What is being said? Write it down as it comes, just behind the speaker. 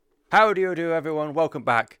How do you do, everyone? Welcome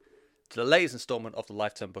back to the latest installment of the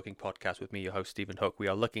Lifetime Booking Podcast with me, your host, Stephen Hook. We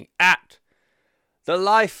are looking at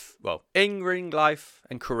the in-ring life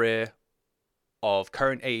and career of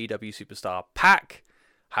current AEW superstar Pac.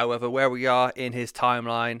 However, where we are in his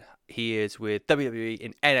timeline, he is with WWE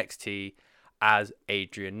in NXT as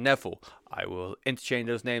Adrian Neville. I will interchange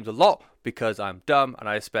those names a lot because I'm dumb and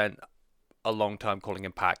I spent a long time calling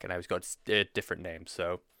him Pac and I always got different names.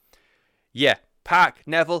 So, yeah. Pac,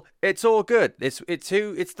 Neville, it's all good. It's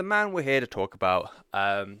the man we're here to talk about.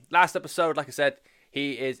 Last episode, like I said,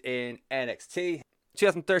 he is in NXT.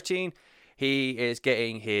 2013, he is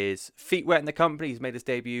getting his feet wet in the company. He's made his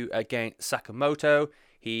debut against Sakamoto.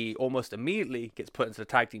 He almost immediately gets put into the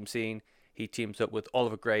tag team scene. He teams up with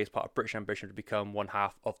Oliver Grey as part of British Ambition to become one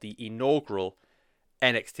half of the inaugural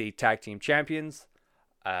NXT Tag Team Champions.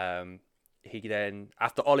 He then,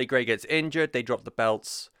 after Ollie Grey gets injured, they drop the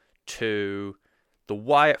belts to the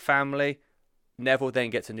Wyatt family. Neville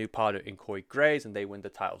then gets a new partner in Corey Graves and they win the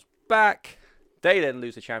titles back. They then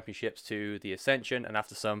lose the championships to the Ascension, and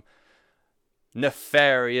after some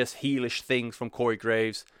nefarious heelish things from Corey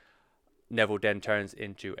Graves, Neville then turns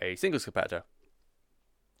into a singles competitor.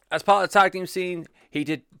 As part of the tag team scene, he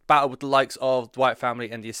did battle with the likes of the Wyatt family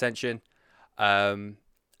and the Ascension. And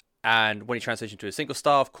when he transitioned to a single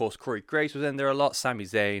star, of course, Corey Graves was in there a lot, Sami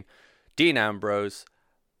Zayn, Dean Ambrose,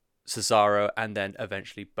 Cesaro, and then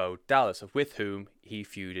eventually Bo Dallas, with whom they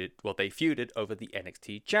feuded over the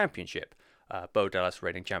NXT Championship. Bo Dallas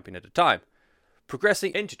reigning champion at the time.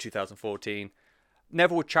 Progressing into 2014,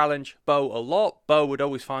 Neville would challenge Bo a lot. Bo would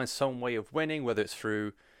always find some way of winning, whether it's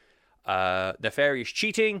through nefarious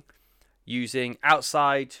cheating, using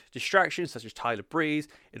outside distractions such as Tyler Breeze.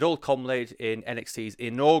 It all culminated in NXT's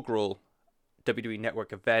inaugural WWE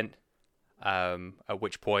Network event, at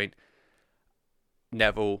which point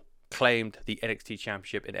Neville claimed the NXT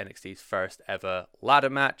Championship in NXT's first ever ladder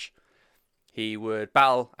match. He would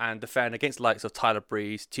battle and defend against the likes of Tyler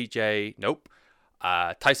Breeze, Tyson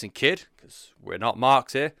Kidd, because we're not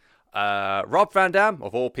marks here, Rob Van Dam,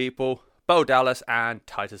 of all people, Bo Dallas, and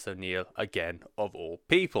Titus O'Neil, again, of all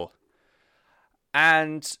people.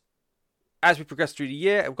 And as we progress through the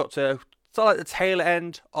year, we've got to start at the tail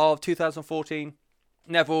end of 2014.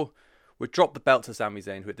 Neville would drop the belt to Sami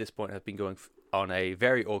Zayn, who at this point has been going on a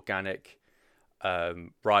very organic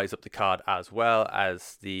rise up the card, as well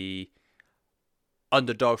as the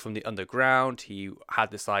underdog from the underground. He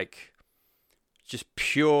had this just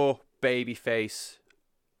pure babyface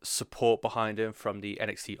support behind him from the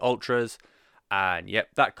NXT Ultras, and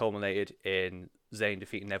that culminated in Zayn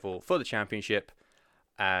defeating Neville for the championship.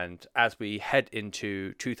 And as we head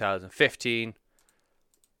into 2015,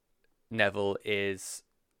 Neville is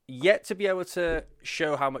yet to be able to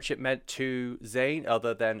show how much it meant to Zayn,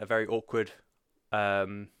 other than a very awkward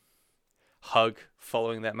hug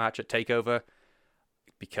following that match at TakeOver,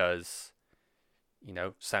 because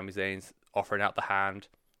Sami Zayn's offering out the hand,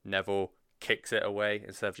 Neville kicks it away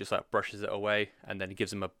instead of just brushes it away, and then he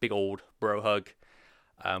gives him a big old bro hug.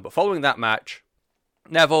 But following that match,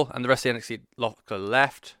 Neville and the rest of the NXT locker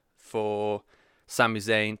left for Sami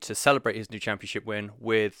Zayn to celebrate his new championship win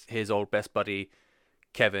with his old best buddy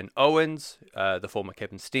Kevin Owens, the former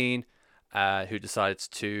Kevin Steen, who decides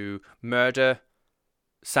to murder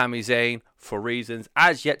Sami Zayn for reasons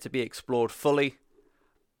as yet to be explored fully.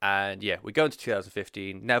 And we go into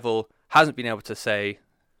 2015. Neville hasn't been able to say,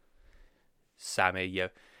 Sammy,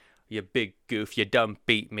 you big goof, you done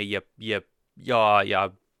beat me, you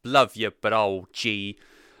love you, but oh gee.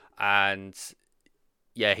 And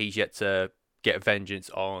he's yet to get vengeance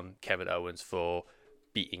on Kevin Owens for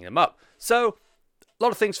beating him up. So a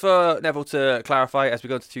lot of things for Neville to clarify as we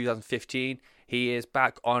go into 2015. He is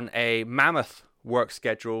back on a mammoth work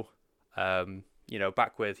schedule.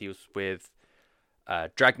 Back with he was with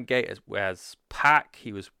Dragon Gate as Pac.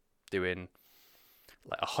 He was doing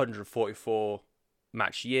 144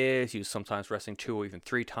 match years. He was sometimes wrestling 2 or even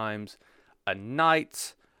 3 times a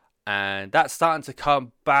night. And that's starting to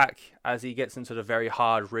come back as he gets into the very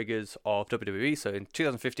hard rigors of WWE. So in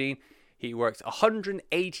 2015, he works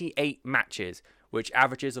 188 matches, which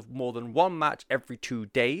averages of more than 1 match every 2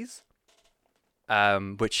 days,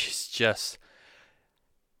 which is just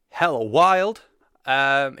hella wild.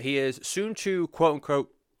 He is soon to,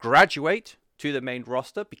 quote-unquote, graduate to the main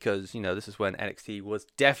roster because, this is when NXT was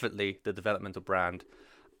definitely the developmental brand,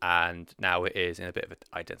 and now it is in a bit of an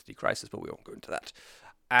identity crisis, but we won't go into that.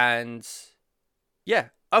 And,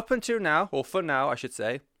 up until now, or for now, I should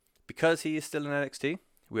say, because he is still in NXT,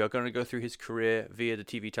 we are going to go through his career via the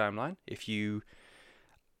TV timeline. If you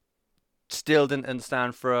still didn't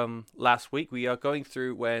understand from last week, we are going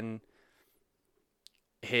through when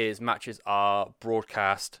his matches are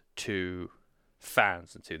broadcast to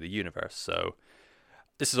fans and to the universe. So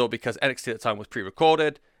this is all because NXT at the time was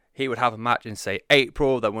pre-recorded. He would have a match in, say,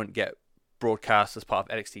 April that wouldn't get broadcast as part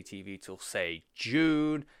of NXT TV till, say,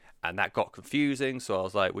 June. And that got confusing. So I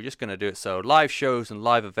was like, we're just going to do it so live shows and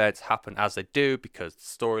live events happen as they do, because the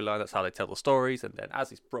storyline, that's how they tell the stories. And then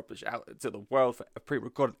as he's published out into the world for a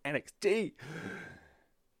pre-recorded NXT,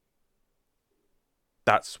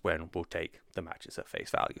 that's when we'll take the matches at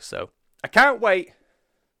face value. So I can't wait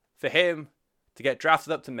for him to get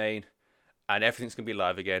drafted up to main, and everything's going to be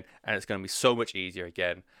live again, and it's going to be so much easier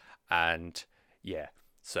again. And yeah,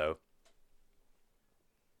 so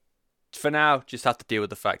for now, just have to deal with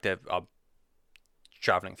the fact that I'm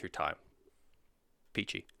traveling through time.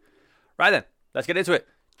 Peachy. Right then, let's get into it.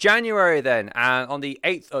 January then, and on the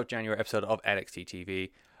 8th of January episode of NXT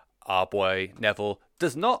TV, our boy Neville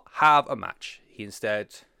does not have a match. He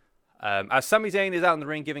instead, as Sami Zayn is out in the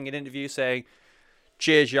ring giving an interview saying,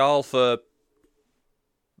 "Cheers y'all for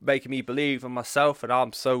making me believe in myself, and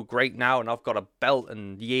I'm so great now, and I've got a belt,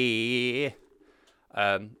 and yeah."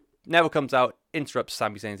 Neville comes out, interrupts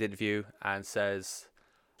Sami Zayn's interview, and says,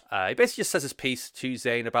 he basically just says his piece to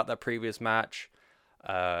Zayn about that previous match,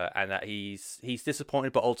 and that he's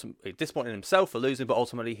disappointed, but ultimately disappointed in himself for losing, but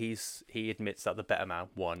ultimately he admits that the better man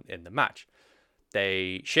won in the match.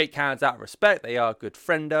 They shake hands out of respect. They are good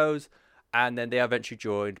friendos, and then they are eventually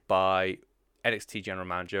joined by NXT General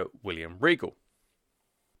Manager William Regal.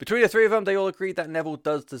 Between the three of them, they all agreed that Neville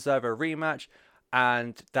does deserve a rematch,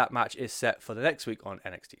 and that match is set for the next week on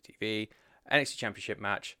NXT TV. NXT Championship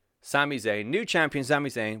match. Sami Zayn, new champion Sami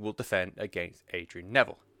Zayn, will defend against Adrian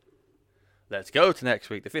Neville. Let's go to next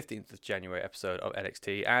week, the 15th of January episode of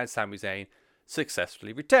NXT, and Sami Zayn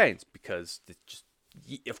successfully retains, because it's just,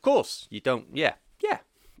 of course, you don't, yeah,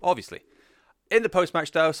 obviously. In the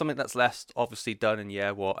post-match, though, something that's less obviously done, and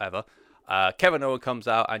yeah, whatever, Kevin Owens comes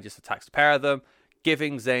out and just attacks the pair of them,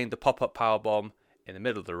 giving Zayn the pop-up powerbomb in the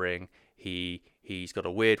middle of the ring. He's got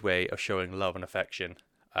a weird way of showing love and affection.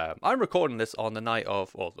 I'm recording this on the night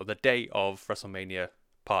of, or the day of WrestleMania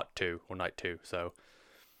Part 2, or Night 2, so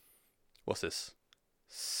what's this?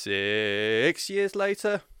 6 years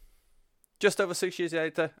later? Just over 6 years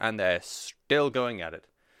later, and they're still going at it.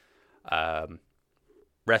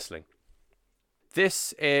 Wrestling.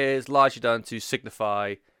 This is largely done to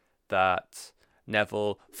signify that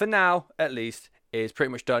Neville, for now at least, is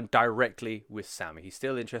pretty much done directly with Sami. He's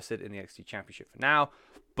still interested in the NXT Championship for now,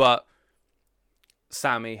 but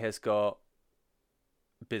Sami has got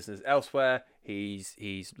business elsewhere.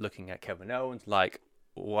 He's looking at Kevin Owens like,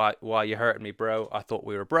 why are you hurting me, bro? I thought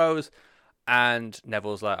we were bros. And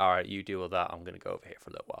Neville's like, all right, you deal with that. I'm going to go over here for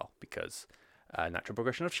a little while, because natural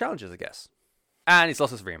progression of challenges, I guess. And he's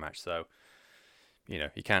lost his rematch, so you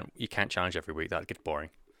can't challenge every week. That gets boring.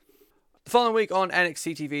 The following week on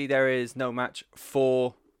NXT TV, there is no match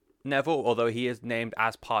for Neville, although he is named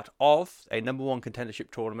as part of a number one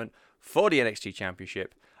contendership tournament for the NXT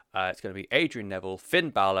Championship. It's going to be Adrian Neville,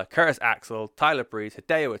 Finn Balor, Curtis Axel, Tyler Breeze,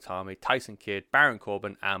 Hideo Itami, Tyson Kidd, Baron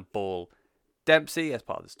Corbin, and Bull Dempsey as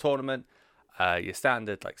part of this tournament. Your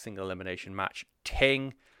standard single elimination match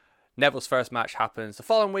ting. Neville's first match happens the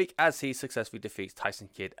following week as he successfully defeats Tyson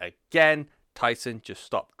Kidd again. Tyson just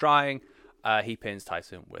stopped trying. He pins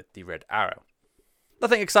Tyson with the Red Arrow.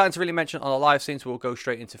 Nothing exciting to really mention on the live scene, so we'll go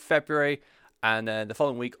straight into February. And then the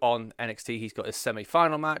following week on NXT, he's got his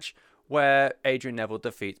semi-final match where Adrian Neville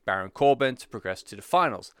defeats Baron Corbin to progress to the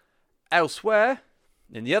finals. Elsewhere,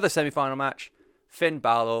 in the other semi-final match, Finn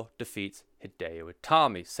Balor defeats Hideo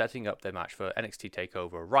Itami, setting up their match for NXT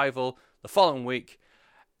TakeOver Arrival the following week,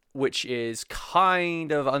 which is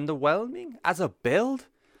kind of underwhelming as a build.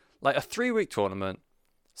 Like a 3-week tournament,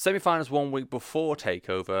 semi-finals 1 week before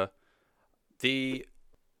TakeOver. The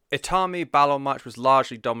Itami Balor match was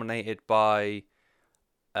largely dominated by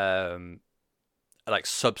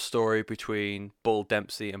sub-story between Bull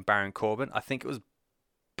Dempsey and Baron Corbin. I think it was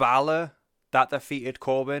Balor that defeated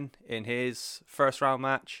Corbin in his first round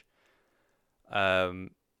match.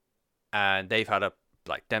 And they've had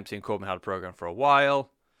Dempsey and Corbin had a program for a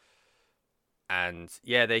while. And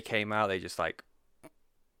yeah, they came out, they just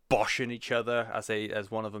boshing each other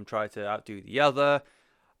as one of them tried to outdo the other.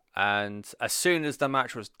 And as soon as the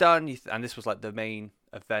match was done, and this was the main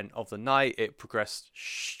event of the night, it progressed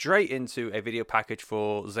straight into a video package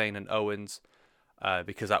for Zayn and Owens,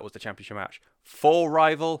 because that was the championship match for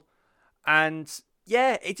Rival. And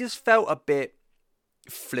yeah, it just felt a bit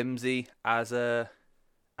flimsy as a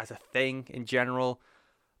thing in general.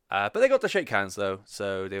 But they got to shake hands though,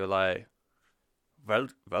 so they were like,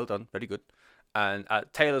 well done, very good. And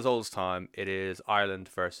at Taylor's Old's time, it is Ireland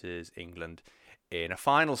versus England in a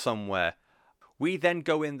final somewhere. We then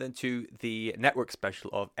go in then to the network special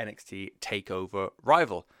of NXT TakeOver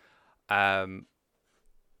Rival. I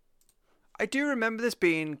do remember this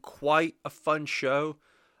being quite a fun show.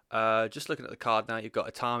 Just looking at the card now, you've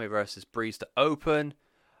got Itami versus Breeze to open.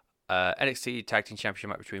 NXT Tag Team Championship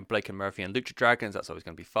match between Blake and Murphy and Lucha Dragons. That's always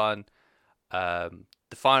going to be fun.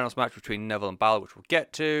 The finals match between Neville and Balor, which we'll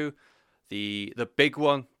get to. The big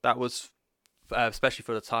one that was, especially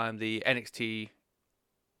for the time, the NXT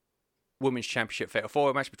Women's Championship Fatal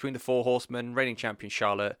 4 match between the Four Horsemen, reigning champion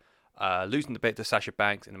Charlotte, losing the bit to Sasha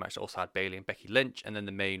Banks in the match that also had Bayley and Becky Lynch, and then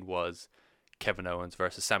the main was Kevin Owens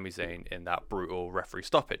versus Sami Zayn in that brutal referee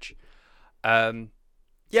stoppage.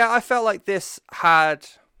 I felt like this had,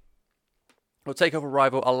 or TakeOver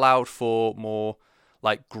Rival allowed for more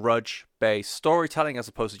like grudge-based storytelling as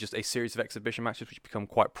opposed to just a series of exhibition matches, which become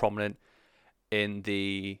quite prominent in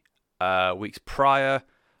the weeks prior.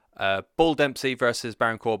 Bull Dempsey versus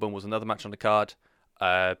Baron Corbin was another match on the card.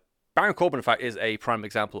 Baron Corbin, in fact, is a prime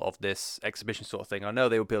example of this exhibition sort of thing. I know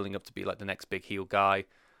they were building up to be like the next big heel guy,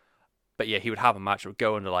 but yeah, he would have a match that would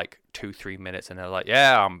go into like 2-3 minutes, and they're like,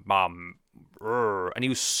 yeah, and he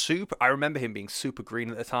was super. I remember him being super green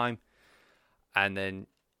at the time, and then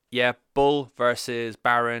yeah, Bull versus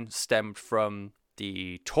Baron stemmed from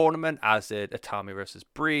the tournament, as did Itami versus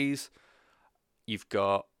Breeze. You've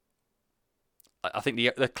got, I think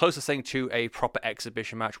the closest thing to a proper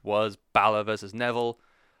exhibition match was Balor versus Neville.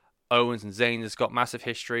 Owens and Zayn has got massive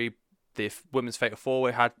history. The Women's Fatal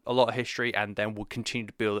 4-Way had a lot of history, and then will continue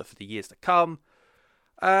to build it for the years to come.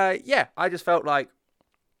 I just felt like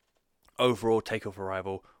overall TakeOver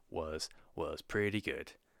Rival was pretty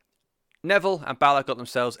good. Neville and Balor got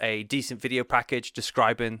themselves a decent video package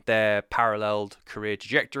describing their paralleled career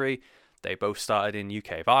trajectory. They both started in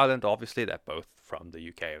UK of Ireland, obviously. They're both from the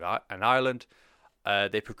UK and Ireland.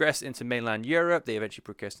 They progressed into mainland Europe. They eventually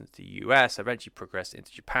progressed into the US, eventually progressed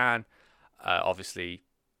into Japan. Obviously,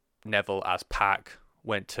 Neville as Pac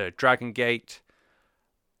went to Dragon Gate,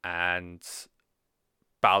 and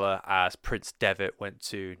Balor as Prince Devitt went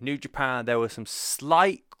to New Japan. There was some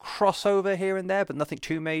slight crossover here and there, but nothing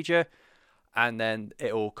too major. And then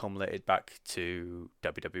it all culminated back to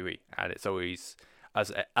WWE. And it's always,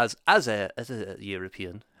 as a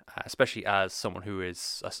European, especially as someone who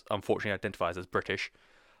is unfortunately identifies as British,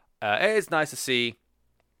 it is nice to see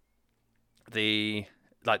the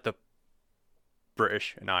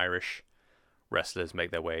British and Irish wrestlers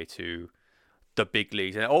make their way to the big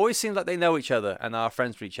leagues, and it always seems like they know each other and are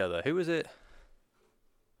friends with each other. Who was it?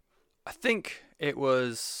 I think it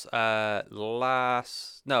was on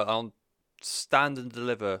Stand and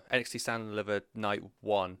Deliver, NXT Stand and Deliver night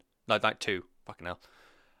 2. Fucking hell.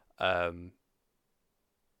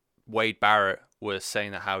 Wade Barrett was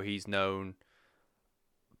saying that how he's known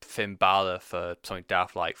Finn Balor for something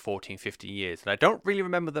daft like 14, 15 years. And I don't really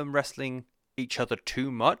remember them wrestling each other too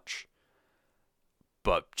much,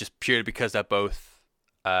 but just purely because they're both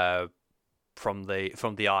from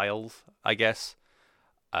the Isles, I guess.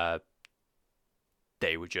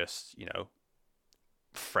 They were just,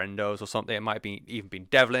 friendos or something. It might be even been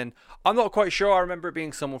Devlin. I'm not quite sure. I remember it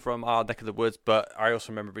being someone from our neck of the woods, but I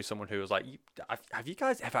also remember being someone who was like, have you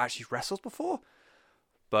guys ever actually wrestled before?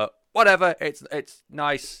 But whatever, it's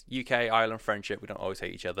nice UK Ireland friendship. We don't always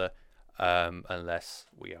hate each other, unless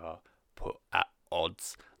we are put at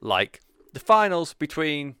odds. Like the finals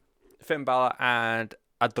between Finn Balor and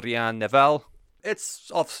Adrian Neville.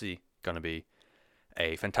 It's obviously going to be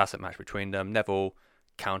a fantastic match between them. Neville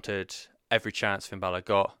countered every chance Finn Balor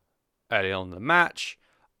got early on in the match.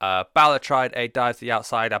 Balor tried a dive to the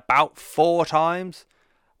outside about 4 times,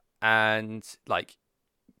 and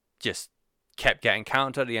just kept getting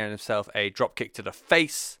countered. He earned himself a drop kick to the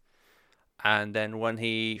face, and then when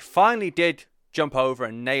he finally did jump over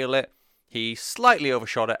and nail it, he slightly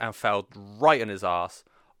overshot it and fell right on his ass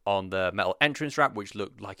on the metal entrance ramp, which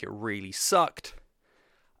looked like it really sucked.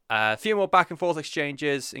 A few more back and forth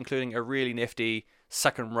exchanges, including a really nifty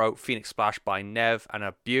second rope Phoenix Splash by Nev and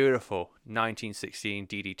a beautiful 1916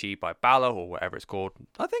 DDT by Balor, or whatever it's called.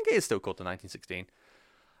 I think it is still called the 1916.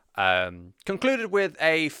 Concluded with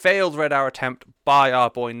a failed Red Arrow attempt by our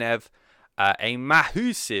boy Nev, a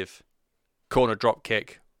massive corner drop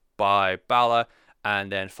kick by Balor,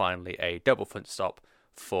 and then finally a double front stop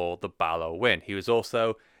for the Balor win. He was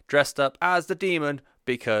also dressed up as the Demon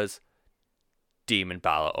because Demon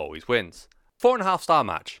Balor always wins. 4.5-star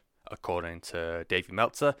match, according to Davey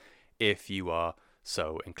Meltzer, if you are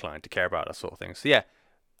so inclined to care about that sort of thing. So yeah,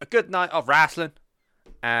 a good night of wrestling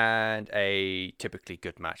and a typically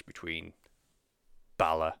good match between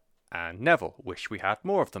Balor and Neville. Wish we had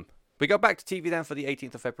more of them. We go back to TV then for the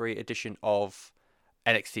 18th of February edition of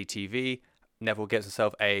NXT TV, Neville gets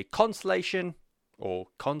himself a consolation, or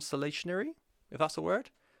consolationary, if that's a word,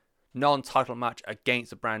 non-title match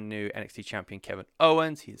against the brand new NXT champion Kevin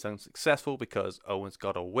Owens. He's unsuccessful because Owens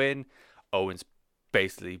got a win. Owens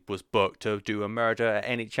basically was booked to do a murder at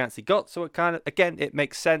any chance he got, so it kind of, again, it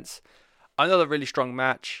makes sense. Another really strong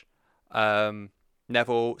match.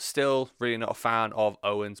 Neville still really not a fan of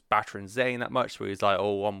Owens battering Zayn that much, so he's like,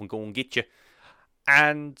 oh, I'm going to get you.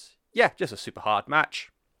 And yeah, just a super hard match.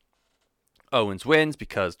 Owens wins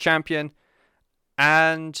because champion.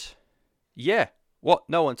 And yeah, what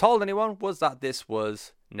no one told anyone was that this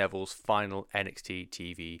was Neville's final NXT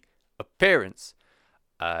TV appearance.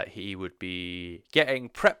 He would be getting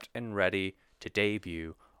prepped and ready to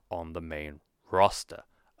debut on the main roster.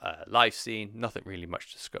 Live scene, nothing really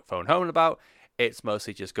much to phone home about. It's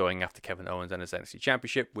mostly just going after Kevin Owens and his NXT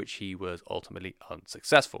Championship, which he was ultimately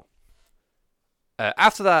unsuccessful.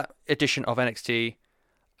 After that edition of NXT,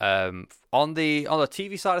 on the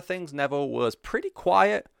TV side of things, Neville was pretty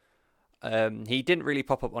quiet. He didn't really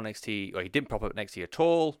pop up on NXT, or he didn't pop up on NXT at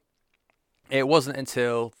all. It wasn't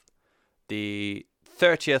until the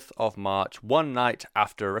 30th of March, one night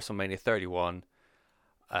after WrestleMania 31,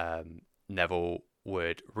 Neville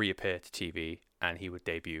would reappear to TV and he would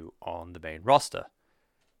debut on the main roster.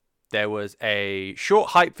 There was a short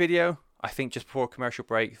hype video, I think just before a commercial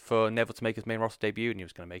break, for Neville to make his main roster debut, and he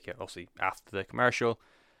was going to make it obviously after the commercial.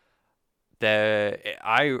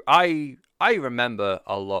 I remember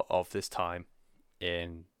a lot of this time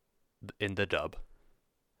in the dub.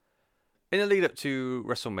 In the lead up to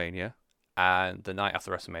WrestleMania and the night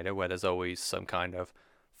after WrestleMania, where there's always some kind of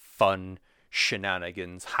fun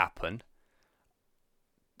shenanigans happen,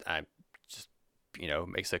 and just,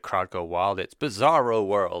 makes the crowd go wild. It's Bizarro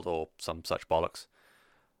World or some such bollocks.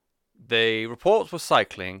 The reports were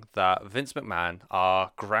cycling that Vince McMahon,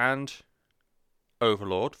 our grand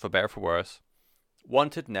overlord, for better or for worse,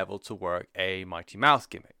 wanted Neville to work a Mighty Mouse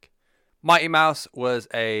gimmick. Mighty Mouse was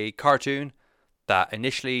a cartoon that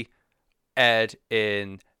initially aired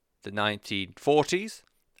in the 1940s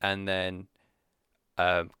and then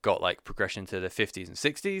got like progression to the 50s and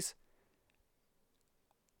 60s.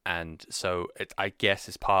 And so I guess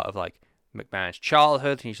it's part of like McMahon's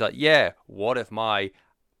childhood. And he's like, yeah, what if my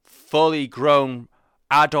fully grown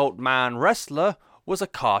adult man wrestler was a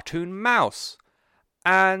cartoon mouse?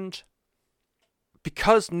 And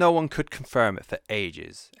because no one could confirm it for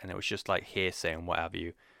ages, and it was just like hearsay and what have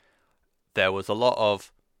you, there was a lot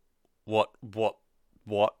of what.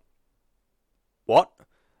 But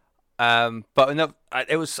enough.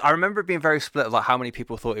 It was. I remember it being very split of like how many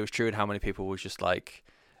people thought it was true and how many people was just like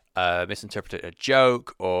misinterpreted a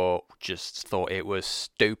joke or just thought it was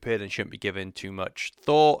stupid and shouldn't be given too much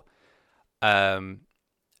thought. And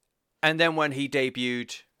then when he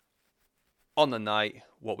debuted on the night,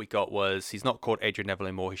 what we got was he's not called Adrian Neville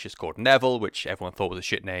anymore. He's just called Neville, which everyone thought was a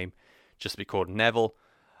shit name, just to be called Neville.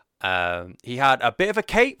 He had a bit of a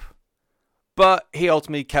cape, but he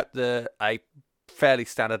ultimately kept a fairly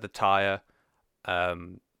standard attire. I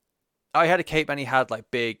had a cape and he had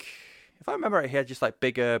like big, if I remember right, he had just like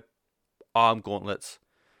bigger arm gauntlets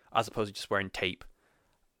as opposed to just wearing tape.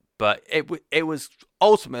 But it was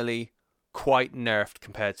ultimately quite nerfed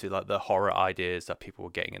compared to like the horror ideas that people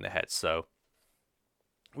were getting in their heads. So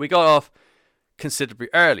we got off considerably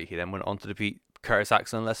early. He then went on to defeat Curtis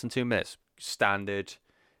Axel in less than 2 minutes. Standard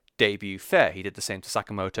debut fare. He did the same to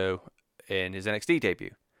Sakamoto in his NXT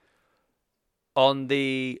debut. On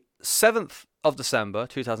the 7th of December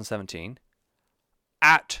 2017,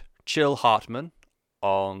 at Chill Hartman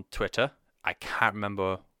on Twitter, I can't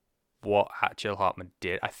remember what at Chill Hartman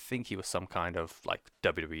did. I think he was some kind of like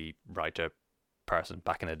WWE writer person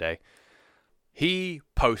back in the day. He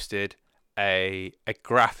posted a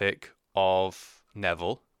graphic of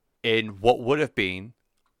Neville in what would have been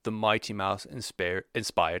the Mighty Mouse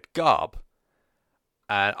inspired garb.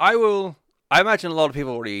 And I imagine a lot of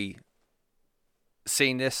people already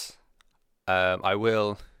seen this. I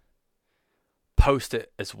will post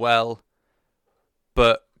it as well.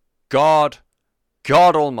 But God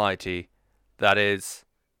Almighty, that is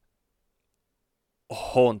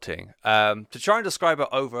haunting. To try and describe it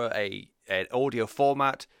over an audio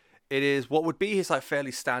format, it is what would be his like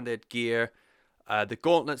fairly standard gear. The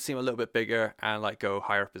gauntlets seem a little bit bigger and like go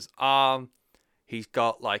higher up his arm. He's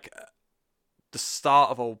got like the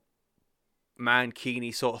start of a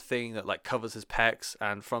mankini sort of thing that like covers his pecs,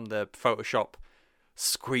 and from the Photoshop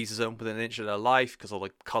squeezes them within an inch of their life because all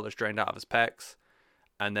the color's drained out of his pecs,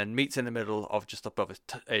 and then meets in the middle of just above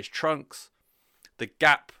his trunks. The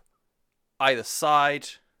gap either side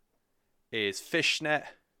is fishnet.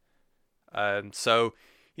 So,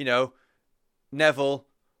 Neville,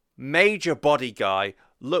 major body guy,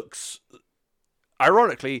 looks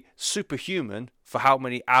ironically superhuman for how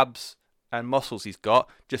many abs and muscles he's got.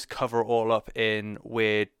 Just cover it all up in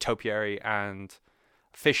weird topiary and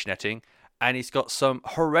fishnetting. And he's got some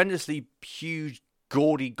horrendously huge,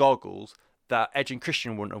 gaudy goggles that Edge and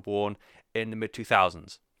Christian wouldn't have worn in the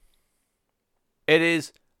mid-2000s. It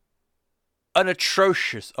is an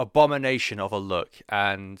atrocious abomination of a look.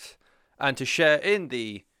 And to share in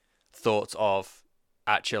the thoughts of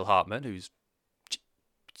at Chill Hartman, who's,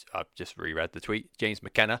 I've just reread the tweet, James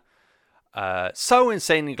McKenna, so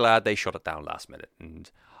insanely glad they shot it down last minute. And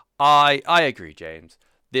I agree, James.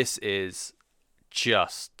 This is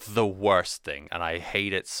just the worst thing, and I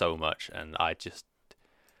hate it so much. And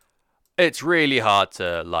it's really hard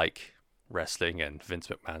to like wrestling and Vince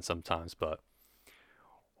McMahon sometimes, but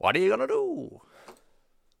what are you gonna do?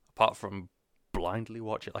 Apart from blindly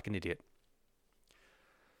watch it like an idiot.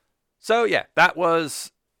 So yeah, that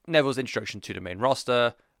was Neville's introduction to the main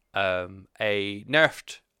roster. A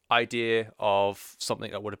nerfed idea of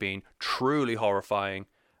something that would have been truly horrifying,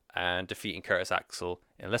 and defeating Curtis Axel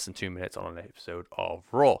in less than 2 minutes on an episode of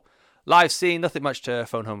Raw. Live scene, nothing much to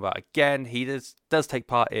phone home about again. He does take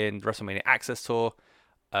part in the WrestleMania Access Tour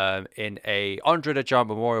in a Andre the Giant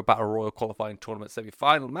Memorial Battle Royal qualifying tournament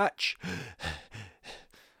semi-final match.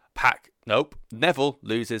 Neville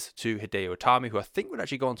loses to Hideo Itami, who I think would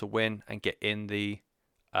actually go on to win and get in the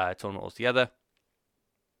tournament altogether.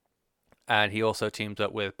 And he also teamed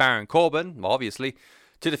up with Baron Corbin, obviously,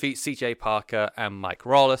 to defeat CJ Parker and Mike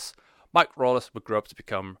Rawless. Mike Rawless would grow up to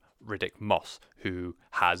become Riddick Moss, who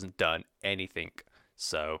hasn't done anything.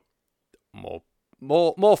 So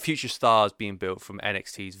more future stars being built from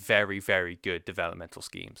NXT's very, very good developmental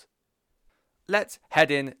schemes. Let's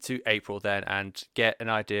head into April then and get an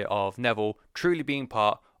idea of Neville truly being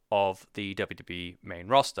part of the WWE main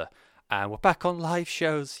roster. And we're back on live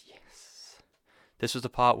shows. Yes. This was the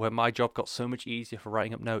part where my job got so much easier for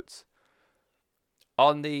writing up notes.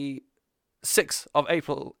 On the 6th of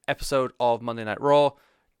April episode of Monday Night Raw,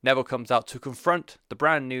 Neville comes out to confront the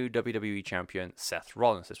brand new WWE champion Seth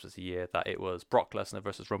Rollins. This was the year that it was Brock Lesnar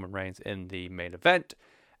versus Roman Reigns in the main event.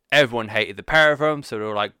 Everyone hated the pair of them, so they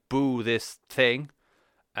were like, boo this thing.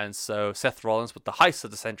 And so Seth Rollins, with the heist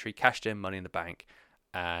of the century, cashed in Money in the Bank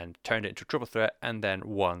and turned it into a triple threat and then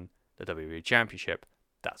won the WWE Championship.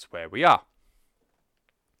 That's where we are.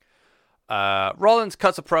 Rollins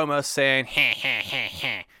cuts a promo saying,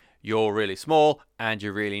 you're really small and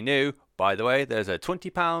you're really new. By the way, there's a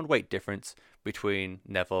 20-pound weight difference between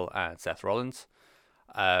Neville and Seth Rollins.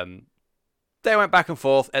 They went back and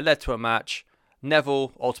forth. It led to a match.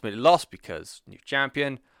 Neville ultimately lost because new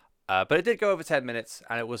champion. But it did go over 10 minutes,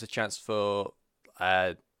 and it was a chance for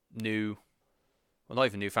not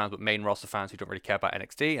even new fans, but main roster fans who don't really care about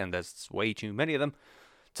NXT, and there's way too many of them,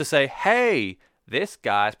 to say, hey, this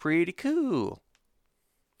guy's pretty cool.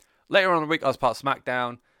 Later on in the week, I was part of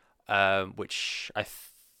SmackDown, which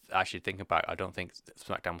actually thinking back, I don't think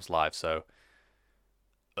SmackDown was live, so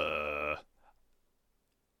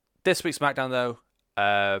this week's SmackDown, though,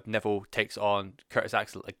 Neville takes on Curtis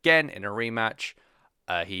Axel again in a rematch.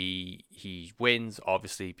 He wins,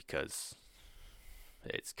 obviously, because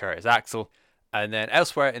it's Curtis Axel. And then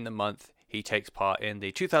elsewhere in the month, he takes part in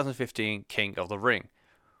the 2015 King of the Ring,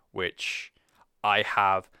 which I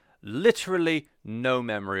have literally no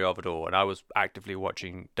memory of at all. And I was actively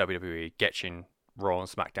watching WWE Getchin Raw and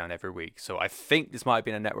SmackDown every week, so I think this might have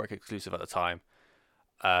been a network exclusive at the time.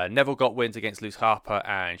 Neville got wins against Luke Harper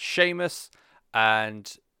and Sheamus,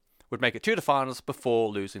 and would make it to the finals before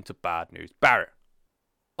losing to Bad News Barrett.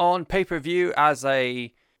 On pay-per-view, as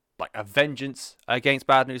a vengeance against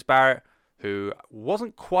Bad News Barrett, who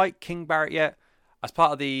wasn't quite King Barrett yet, as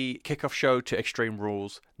part of the kickoff show to Extreme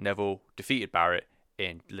Rules, Neville defeated Barrett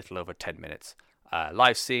in little over 10 minutes.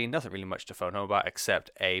 Live scene, nothing really much to phone home about, except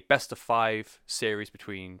a best of 5 series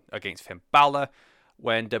against Finn Balor,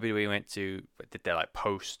 when WWE did their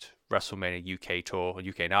post WrestleMania UK tour,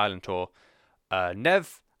 UK and Ireland tour.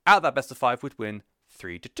 Nev, out of that best of 5, would win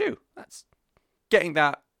 3-2. That's getting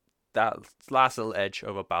that last little edge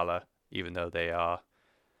over Balor, even though they are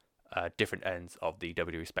different ends of the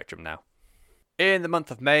WWE spectrum now. In the month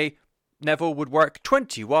of May, Neville would work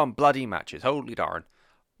 21 bloody matches. Holy darn.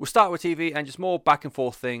 We'll start with TV and just more back and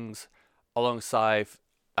forth things alongside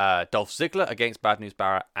Dolph Ziggler against Bad News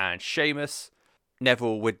Barrett and Sheamus.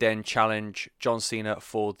 Neville would then challenge John Cena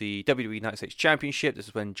for the WWE United States Championship. This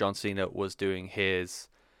is when John Cena was doing his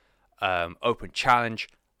open challenge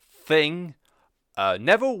thing.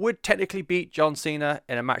 Neville would technically beat John Cena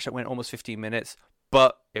in a match that went almost 15 minutes,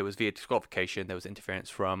 but it was via disqualification. There was interference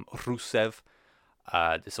from Rusev.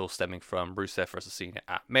 This all stemming from Rusev versus Cena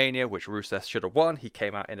at Mania, which Rusev should have won. He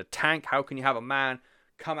came out in a tank. How can you have a man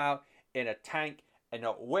come out in a tank and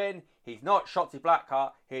not win? He's not Shotzi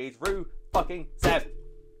Blackheart. He's Ru-fucking-Sev.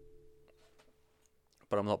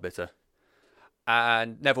 But I'm not bitter.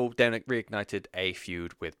 And Neville then reignited a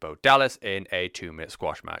feud with Bo Dallas in a 2-minute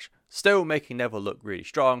squash match. Still making Neville look really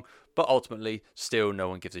strong, but ultimately, still no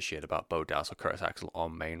one gives a shit about Bo Dallas or Curtis Axel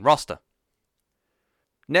on main roster.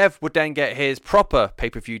 Nev would then get his proper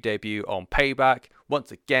pay-per-view debut on Payback,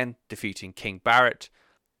 once again defeating King Barrett.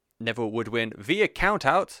 Neville would win via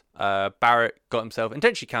countout. Barrett got himself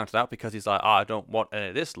intentionally counted out because he's like, I don't want any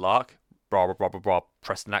of this lark. Blah, blah, blah, blah, blah,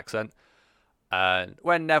 Preston accent. And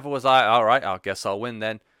when Neville was like, alright, I guess I'll win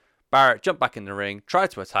then, Barrett jumped back in the ring,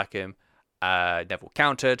 tried to attack him. Neville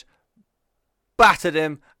countered, battered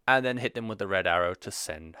him, and then hit them with the red arrow to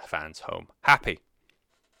send fans home happy.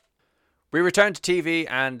 We returned to TV,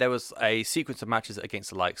 and there was a sequence of matches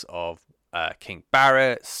against the likes of King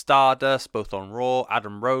Barrett, Stardust, both on Raw,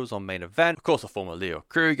 Adam Rose on main event, of course, a former Leo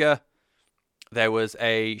Kruger. There was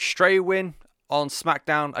a stray win on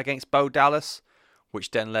SmackDown against Bo Dallas,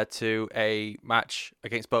 which then led to a match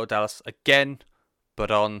against Bo Dallas again, but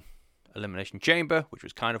on Elimination Chamber, which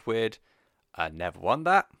was kind of weird. Never won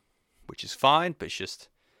that, which is fine, but it's just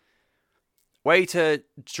way to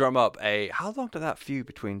drum up a... How long did that feud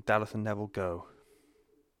between Dallas and Neville go?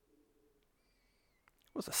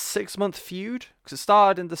 It was a 6-month feud? Because it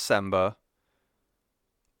started in December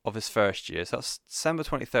of his first year. So that's December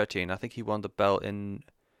 2013. I think he won the belt in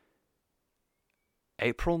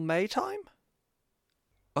April, May time?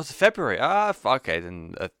 Oh, it's February. Okay,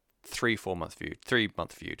 then a 3-4 month feud.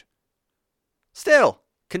 3-month feud. Still,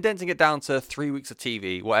 condensing it down to 3 weeks of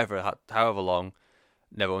TV, whatever, however long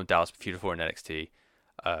Neville and Dallas feuded for in NXT.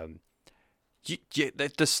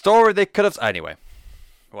 The story they could have... Anyway,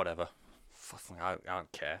 whatever. I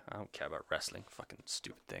don't care. I don't care about wrestling. Fucking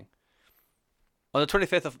stupid thing. On the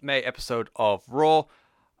 25th of May episode of Raw,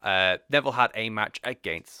 Neville had a match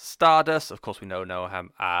against Stardust. Of course, we know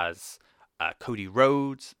him as Cody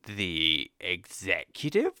Rhodes, the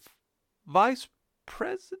executive vice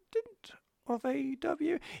president of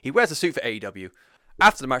AEW. He wears a suit for AEW.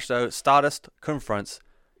 After the match, though, Stardust confronts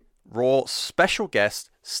Raw special guest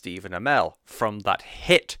Stephen Amell from that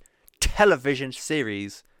hit television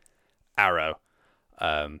series Arrow.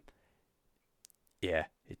 It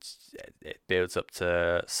builds up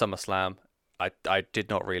to SummerSlam. I did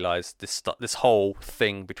not realize this whole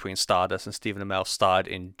thing between Stardust and Stephen Amell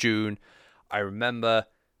started in June. I remember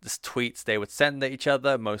the tweets they would send at each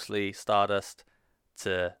other, mostly Stardust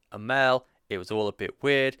to Amell. It was all a bit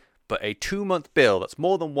weird, but a 2-month build, that's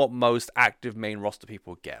more than what most active main roster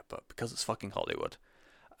people get, but because it's fucking Hollywood.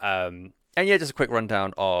 And yeah, just a quick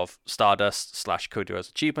rundown of Stardust / Cody Rhodes'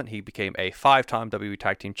 achievement. He became a 5-time WWE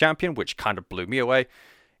Tag Team Champion, which kind of blew me away.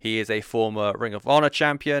 He is a former Ring of Honor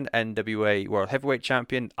Champion, NWA World Heavyweight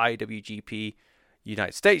Champion, IWGP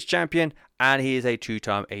United States Champion, and he is a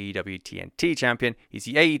 2-time AEW TNT Champion. He's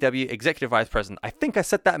the AEW Executive Vice President. I think I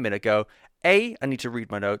said that a minute ago. A, I need to read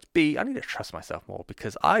my notes. B, I need to trust myself more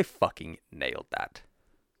because I fucking nailed that.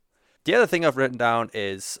 The other thing I've written down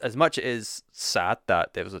is, as much as it is sad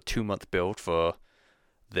that there was a 2-month build for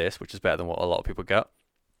this, which is better than what a lot of people got,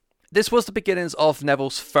 this was the beginnings of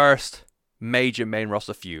Neville's first major main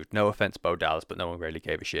roster feud. No offense, Bo Dallas, but no one really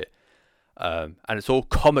gave a shit. And it's all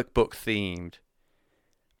comic book themed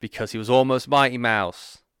because he was almost Mighty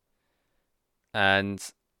Mouse. And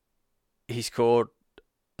he's called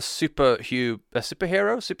superhuman.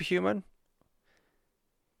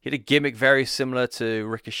 He had a gimmick very similar to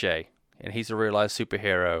Ricochet, and he's a realized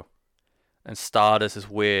superhero. And Stardust is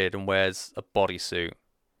weird and wears a bodysuit.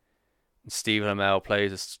 And Stephen Amell plays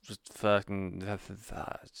this fucking...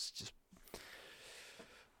 It's just...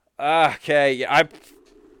 Okay, yeah,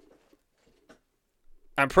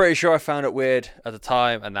 I'm pretty sure I found it weird at the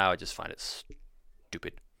time, and now I just find it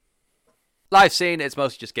stupid. Live scene, it's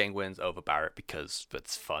mostly just getting wins over Barrett because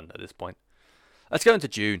it's fun at this point. Let's go into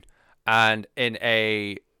June, and in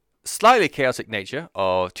a slightly chaotic nature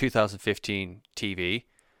of 2015 TV,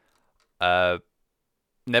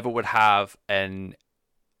 Neville would have an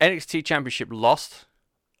NXT Championship lost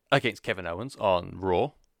against Kevin Owens on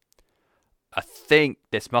Raw. I think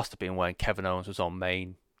this must have been when Kevin Owens was on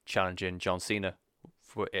main challenging John Cena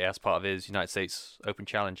as part of his United States Open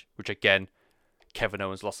Challenge, which again, Kevin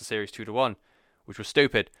Owens lost the series 2-1, which was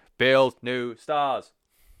stupid. Build new stars.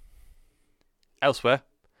 Elsewhere,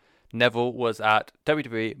 Neville was at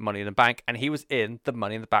WWE Money in the Bank, and he was in the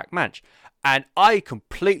Money in the Bank match. And I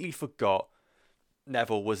completely forgot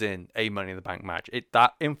Neville was in a Money in the Bank match.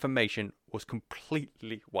 That information was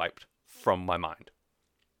completely wiped from my mind.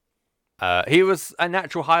 He was a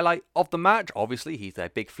natural highlight of the match. Obviously, he's a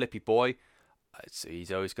big flippy boy. So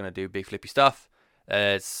he's always going to do big flippy stuff.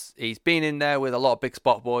 He's been in there with a lot of big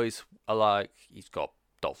spot boys. Like he's got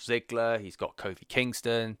Dolph Ziggler, he's got Kofi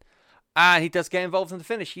Kingston, and he does get involved in the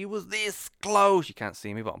finish. He was this close. You can't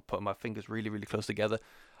see me, but I'm putting my fingers really, really close together.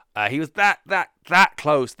 He was that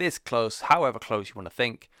close, this close, however close you want to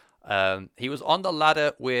think. He was on the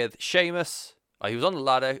ladder with Sheamus. He was on the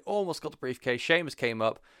ladder, almost got the briefcase. Sheamus came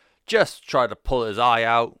up, just tried to pull his eye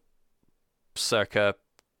out, circa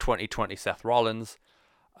 2020 Seth Rollins,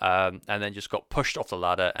 and then just got pushed off the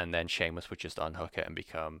ladder, and then Sheamus would just unhook it and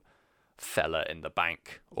become Fella in the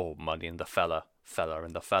Bank, or Money in the Fella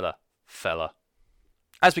in the Fella.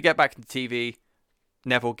 As we get back to TV,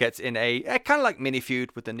 Neville gets in a kind of like mini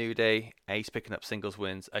feud with the New Day. He's picking up singles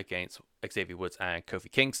wins against Xavier Woods and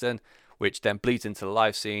Kofi Kingston, which then bleeds into the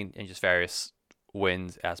live scene in just various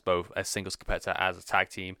wins as both a singles competitor as a tag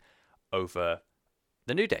team over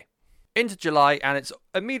the New Day. Into July, and it's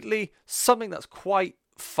immediately something that's quite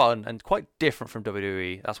fun and quite different from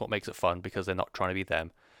WWE. That's what makes it fun, because they're not trying to be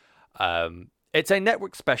them. It's a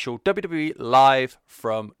network special, WWE Live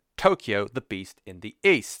from Tokyo, the Beast in the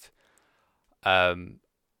East. Again,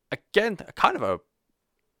 kind of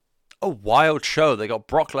a wild show. They got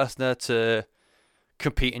Brock Lesnar to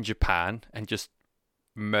compete in Japan and just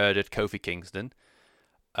murdered Kofi Kingston.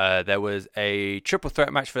 There was a triple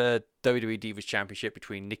threat match for WWE Divas Championship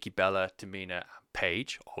between Nikki Bella, Tamina, and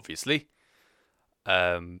Paige, obviously.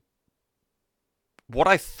 What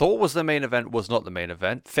I thought was the main event was not the main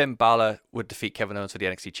event. Finn Balor would defeat Kevin Owens for the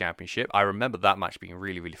NXT Championship. I remember that match being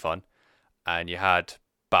really, really fun. And you had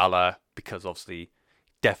Balor, because obviously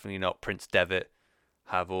definitely not Prince Devitt,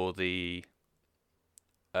 have all the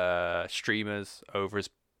streamers over his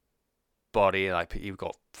body. Like, he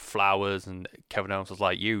got flowers, and Kevin Owens was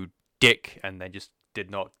like, "You dick," and then just did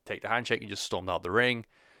not take the handshake and just stormed out the ring.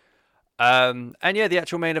 And yeah, the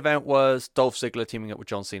actual main event was Dolph Ziggler teaming up with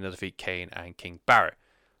John Cena to defeat Kane and King Barrett.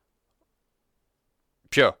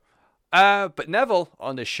 Sure. But Neville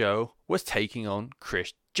on this show was taking on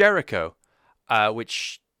Chris Jericho,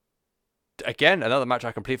 which, again, another match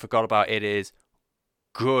I completely forgot about. It is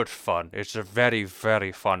good fun. It's a very,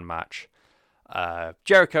 very fun match.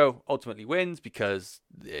 Jericho ultimately wins because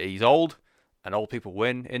he's old, and old people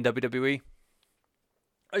win in WWE.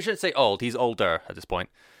 I shouldn't say old, he's older at this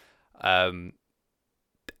point.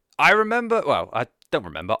 I remember, well, I don't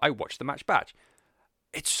remember, I watched the match back.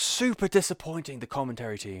 It's super disappointing, the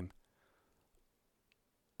commentary team.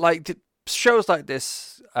 Like, shows like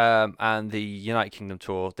this and the United Kingdom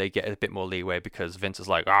tour, they get a bit more leeway because Vince is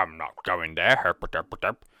like, "I'm not going there."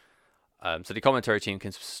 So the commentary team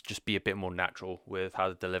can just be a bit more natural with how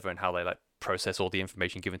they deliver and how they like process all the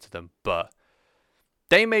information given to them. But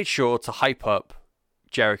they made sure to hype up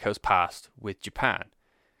Jericho's past with Japan.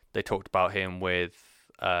 They talked about him with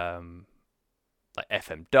like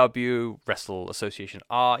FMW, Wrestle Association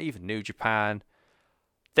R, even New Japan.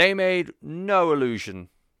 They made no allusion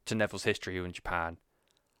to Neville's history in Japan.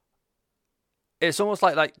 It's almost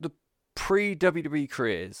like the pre-WWE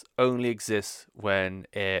careers only exists when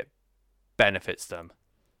it benefits them.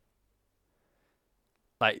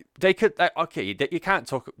 Like, they could, okay, you can't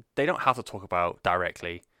talk, they don't have to talk about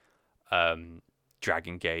directly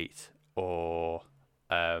Dragon Gate or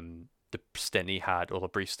the stint he had, or the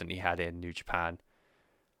brief stint he had in New Japan.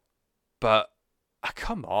 But,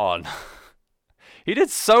 come on. He did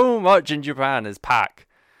so much in Japan as Pac.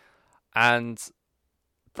 And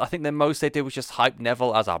I think the most they did was just hype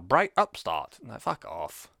Neville as a bright upstart. Like, fuck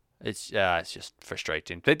off. It's just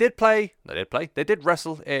frustrating. They did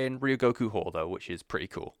wrestle in Ryogoku Hall, though, which is pretty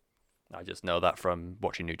cool. I just know that from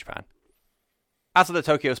watching New Japan. After the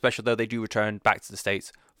Tokyo special, though, they do return back to the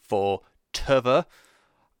States for TUVA.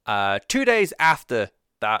 2 days after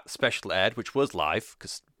that special aired, which was live,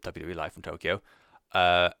 because WWE Live from Tokyo,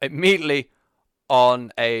 immediately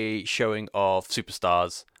on a showing of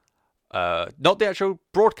Superstars, not the actual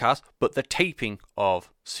broadcast, but the taping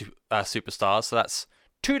of Superstars. So that's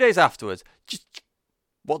 2 days afterwards. Just,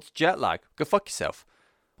 what's jet lag? Go fuck yourself.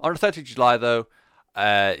 On the 30th of July, though,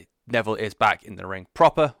 Neville is back in the ring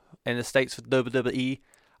proper in the States for WWE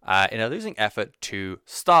in a losing effort to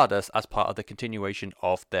Stardust as part of the continuation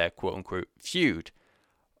of their quote-unquote feud,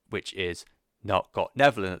 which is not got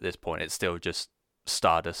Neville in at this point. It's still just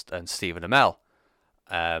Stardust and Stephen Amell.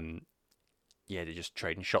 Yeah, they're just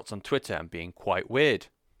trading shots on Twitter and being quite weird.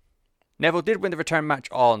 Neville did win the return match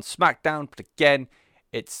on SmackDown, but again,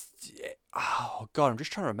 it's... Oh, God, I'm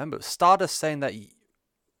just trying to remember. It was Stardust saying that...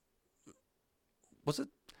 Was it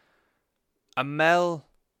Amell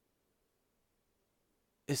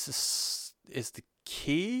is the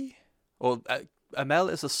key, or Amel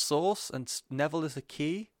is a source and Neville is a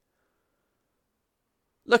key.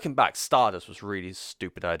 Looking back, Stardust was really a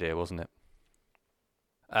stupid idea, wasn't it?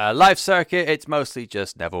 Live circuit, it's mostly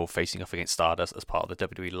just Neville facing off against Stardust as part of the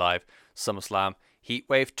WWE Live SummerSlam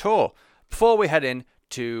Heatwave Tour. Before we head in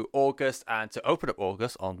to August, and to open up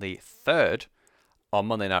August on the 3rd, on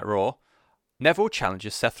Monday Night Raw, Neville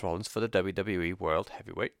challenges Seth Rollins for the WWE World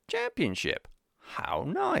Heavyweight Championship. How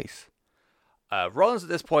nice. Rollins at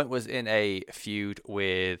this point was in a feud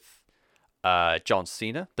with John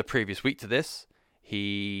Cena the previous week to this.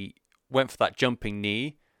 He went for that jumping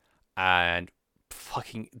knee and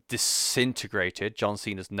fucking disintegrated John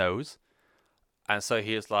Cena's nose. And so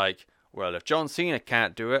he was like, well, if John Cena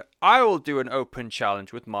can't do it, I will do an open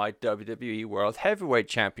challenge with my WWE World Heavyweight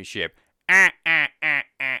Championship.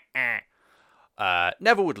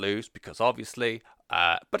 Neville would lose because obviously,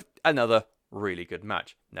 but another really good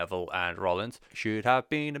match. Neville and Rollins should have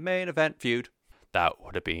been a main event feud. That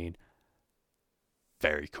would have been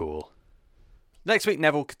very cool. Next week,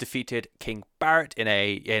 Neville defeated King Barrett in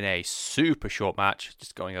a super short match,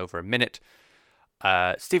 just going over a minute.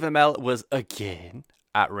 Stephen Amell was again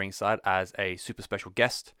at ringside as a super special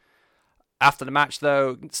guest. After the match,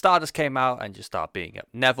 though, Stardust came out and just started beating up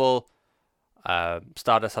Neville.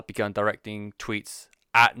 Stardust had begun directing tweets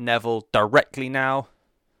at Neville directly now.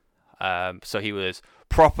 So he was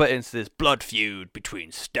proper into this blood feud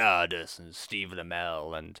between Stardust and Stephen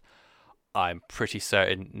Amell, and I'm pretty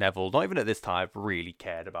certain Neville, not even at this time, really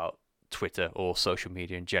cared about Twitter or social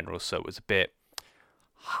media in general, so it was a bit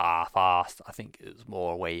half-assed. I think it was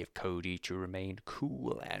more a way of Cody to remain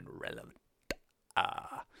cool and relevant.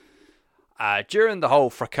 During the whole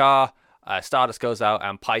fracas, Stardust goes out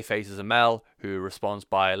and pie faces Amell, who responds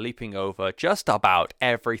by leaping over just about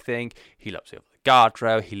everything. He leaps over the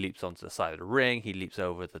guardrail, he leaps onto the side of the ring, he leaps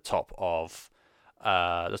over the top of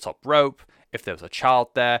the top rope. If there was a child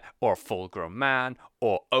there, or a full-grown man,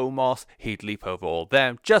 or Omos, he'd leap over all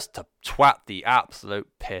them just to twat the absolute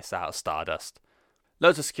piss out of Stardust.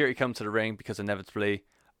 Loads of security come to the ring because inevitably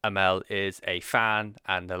Amell is a fan,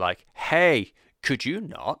 and they're like, hey, could you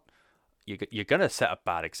not? You're going to set a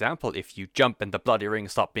bad example if you jump in the bloody ring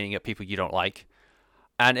and stop being at people you don't like.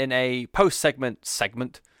 And in a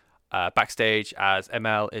post-segment backstage, as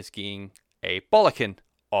Amell is getting a bollocking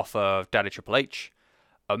off of Daddy Triple H,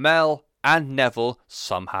 Amell and Neville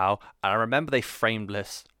somehow, and I remember they framed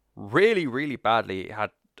this really, really badly. It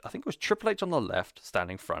had, I think it was Triple H on the left,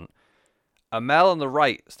 standing front, Amell on the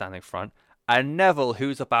right, standing front, and Neville,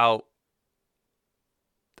 who's about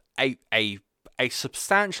a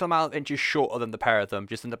substantial amount of inches shorter than the pair of them,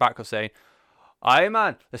 just in the back of saying, aye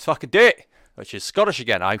man, let's fucking do it, which is Scottish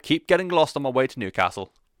again. I keep getting lost on my way to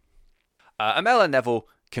Newcastle. Amell and Neville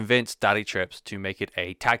convinced Daddy Trips to make it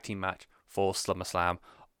a tag team match for SummerSlam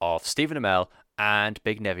of Stephen Amell and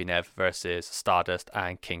Big Nevy Nev versus Stardust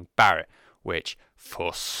and King Barrett, which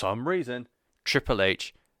for some reason Triple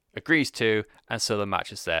H agrees to, and so the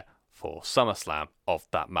match is set for SummerSlam of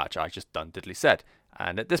that match I just done diddly said.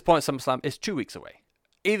 And at this point, SummerSlam is 2 weeks away.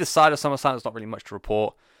 Either side of SummerSlam, there's not really much to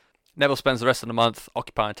report. Neville spends the rest of the month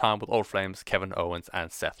occupying time with Old Flames, Kevin Owens,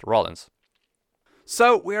 and Seth Rollins.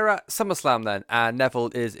 So we're at SummerSlam then, and Neville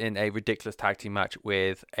is in a ridiculous tag team match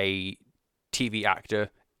with a TV actor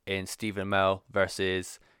in Stephen Amell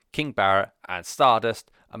versus King Barrett and Stardust,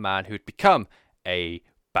 a man who'd become a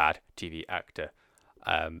bad TV actor.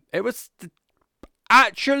 It was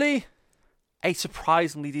actually a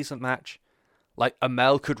surprisingly decent match. Like,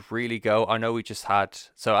 Amell could really go. I know we just had...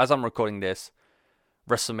 So as I'm recording this,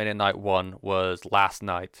 WrestleMania Night 1 was last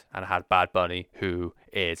night, and I had Bad Bunny, who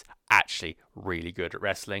is actually really good at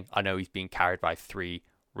wrestling. I know he's being carried by 3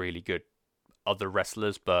 really good other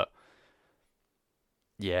wrestlers, but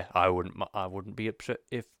yeah, I wouldn't be upset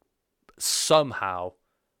if somehow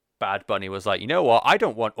Bad Bunny was like, you know what, I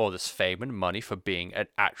don't want all this fame and money for being an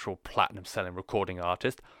actual platinum selling recording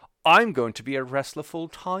artist. I'm going to be a wrestler full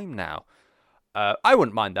time now. I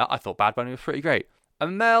wouldn't mind that. I thought Bad Bunny was pretty great.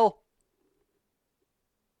 Amell,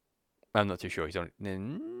 I'm not too sure. He's only...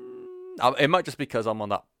 It might just because I'm on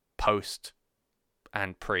that post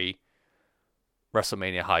and pre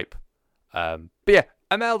WrestleMania hype. But yeah,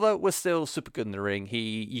 Amell though was still super good in the ring.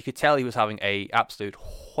 You could tell he was having a absolute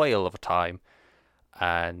whale of a time,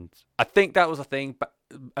 and I think that was a thing. But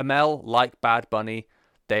Amell, like Bad Bunny,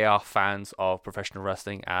 they are fans of professional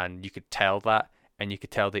wrestling, and you could tell that, and you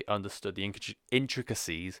could tell they understood the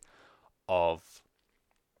intricacies of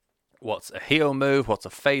what's a heel move, what's a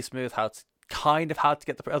face move, how to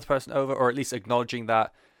get the other person over, or at least acknowledging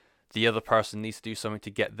that the other person needs to do something to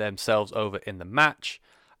get themselves over in the match.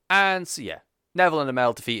 And so yeah, Neville and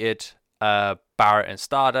Amell defeated Barrett and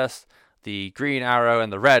Stardust. The Green Arrow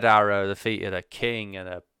and the Red Arrow defeated a king and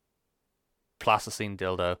a plasticine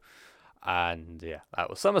dildo. And yeah, that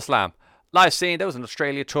was SummerSlam. Live scene, there was an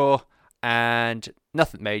Australia tour, and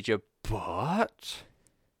nothing major, but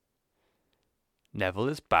Neville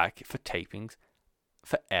is back for tapings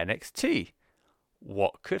for NXT.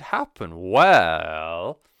 What could happen?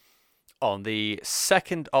 Well, on the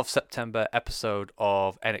 2nd of September episode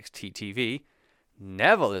of NXT TV,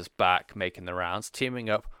 Neville is back making the rounds, teaming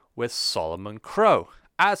up with Solomon Crow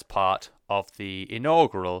as part of the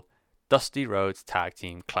inaugural Dusty Rhodes Tag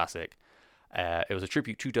Team Classic. It was a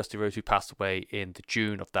tribute to Dusty Rhodes, who passed away in the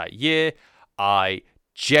June of that year. I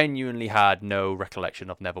genuinely had no recollection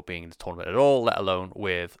of Neville being in the tournament at all, let alone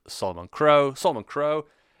with Solomon Crow. Solomon Crow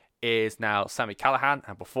is now Sami Callihan,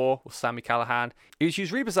 and before was Sami Callihan. He was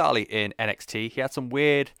used really bizarrely in NXT. He had some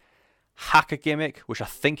weird hacker gimmick, which I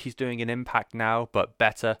think he's doing in Impact now, but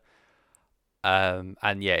better. And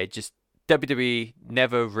yeah, it just, WWE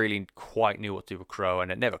never really quite knew what to do with Crow,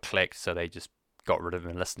 and it never clicked, so they just got rid of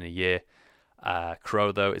him in less than a year.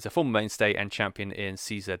 Crow, though, is a former mainstay and champion in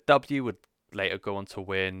CZW, would later go on to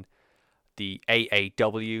win the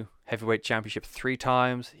AAW Heavyweight Championship 3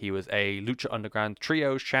 times. He was a Lucha Underground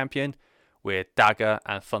Trios champion with Dagger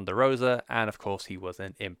and Thunder Rosa, and of course he was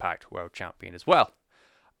an Impact World Champion as well.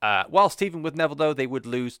 Whilst even with Neville, though, they would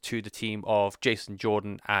lose to the team of Jason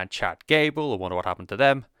Jordan and Chad Gable. I wonder what happened to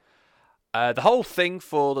them. The whole thing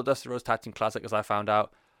for the Dusty Rhodes Tag Team Classic, as I found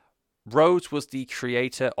out, Rhodes was the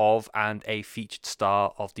creator of and a featured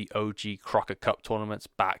star of the OG Crockett Cup tournaments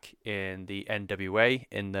back in the NWA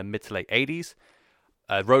in the mid to late 80s.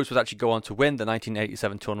 Rhodes would actually go on to win the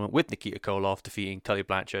 1987 tournament with Nikita Koloff, defeating Tully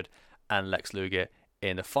Blanchard and Lex Luger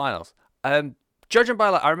in the finals. Judging by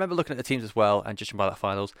I remember looking at the teams as well, and judging by that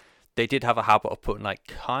finals, they did have a habit of putting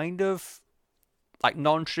kind of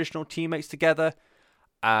non-traditional teammates together,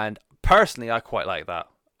 and personally I quite like that.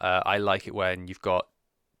 I like it when you've got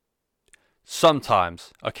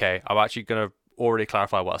sometimes, okay, I'm actually going to already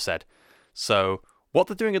clarify what I said. So what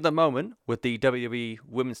they're doing at the moment with the WWE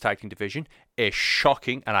Women's Tag Team division is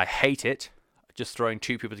shocking, and I hate it. Just throwing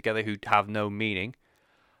two people together who have no meaning.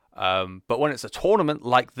 But when it's a tournament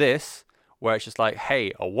like this, where it's just like,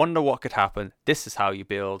 hey, I wonder what could happen. This is how you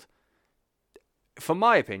build. For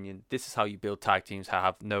my opinion, this is how you build tag teams who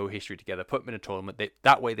have no history together. Put them in a tournament.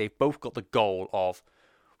 That way they've both got the goal of,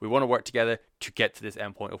 we want to work together to get to this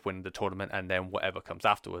endpoint of winning the tournament, and then whatever comes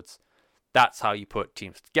afterwards. That's how you put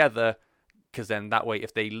teams together, because then that way,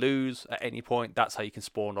 if they lose at any point, that's how you can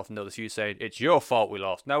spawn off another feud saying, it's your fault we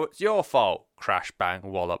lost. No, it's your fault. Crash, bang,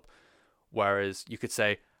 wallop. Whereas you could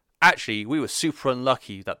say, actually, we were super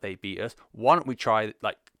unlucky that they beat us. Why don't we try,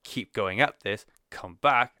 keep going at this, come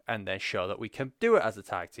back, and then show that we can do it as a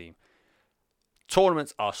tag team.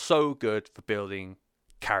 Tournaments are so good for building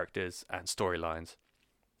characters and storylines.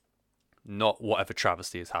 Not whatever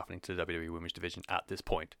travesty is happening to the WWE Women's Division at this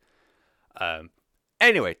point.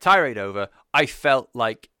 Anyway, tirade over. I felt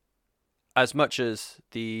like, as much as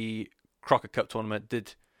the Crockett Cup tournament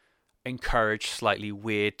did encourage slightly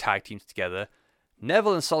weird tag teams together,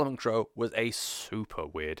 Neville and Solomon Crow was a super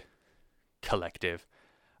weird collective.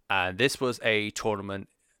 And this was a tournament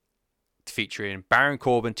featuring Baron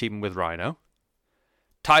Corbin teaming with Rhino,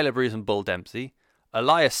 Tyler Breeze and Bull Dempsey,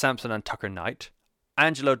 Elias Sampson and Tucker Knight,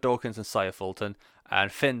 Angelo Dawkins and Saya Fulton,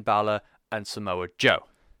 and Finn Balor and Samoa Joe.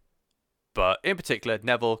 But in particular,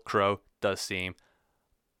 Neville Crow does seem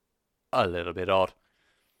a little bit odd.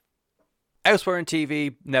 Elsewhere in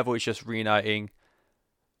TV, Neville is just reuniting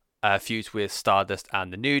feuds with Stardust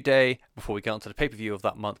and The New Day. Before we get on to the pay-per-view of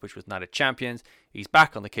that month, which was Night of Champions, he's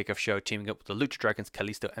back on the Kickoff show, teaming up with the Lucha Dragons,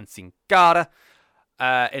 Kalisto and Sin Cara,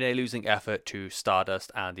 in a losing effort to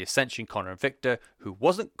Stardust and the Ascension, Connor and Victor, who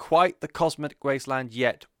wasn't quite the Cosmic Wasteland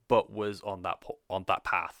yet, but was on that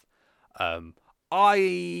path.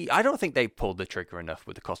 I don't think they pulled the trigger enough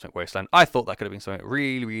with the Cosmic Wasteland. I thought that could have been something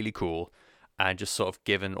really, really cool, and just sort of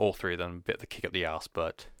given all three of them a bit of the kick up the arse.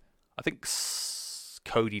 But I think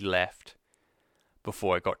Cody left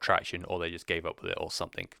before it got traction, or they just gave up with it, or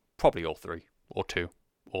something. Probably all three, or two,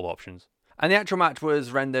 all options. And the actual match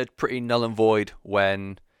was rendered pretty null and void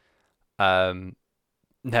when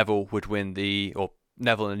Neville would win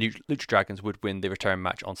Neville and the Lucha Dragons would win the return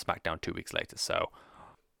match on SmackDown 2 weeks later. So,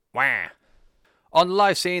 wah. On the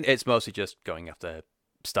live scene, it's mostly just going after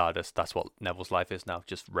Stardust. That's what Neville's life is now,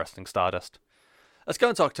 just wrestling Stardust. Let's go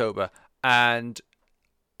into October, and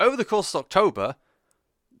over the course of October,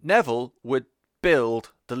 Neville would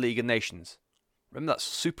build the League of Nations. Remember that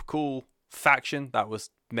super cool faction that was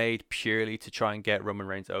made purely to try and get Roman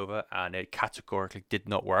Reigns over, and it categorically did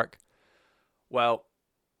not work? Well,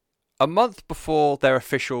 a month before their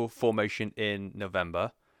official formation in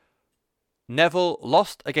November, Neville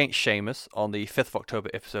lost against Sheamus on the 5th of October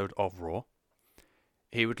episode of Raw.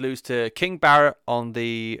 He would lose to King Barrett on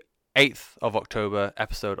the 8th of October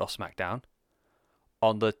episode of SmackDown.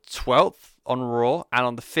 On the 12th on Raw and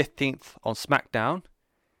on the 15th on SmackDown,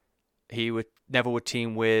 Neville would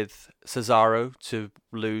team with Cesaro to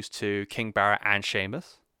lose to King Barrett and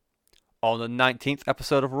Sheamus. On the 19th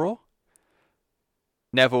episode of Raw,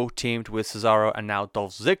 Neville teamed with Cesaro and now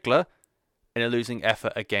Dolph Ziggler in a losing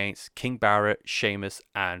effort against King Barrett, Sheamus,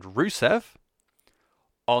 and Rusev.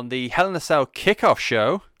 On the Hell in a Cell kickoff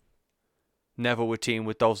show, Neville would team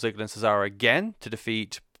with Dolph Ziggler and Cesaro again to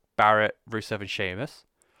defeat Barrett, Rusev, and Sheamus.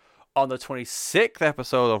 On the 26th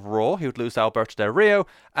episode of Raw, he would lose to Alberto Del Rio.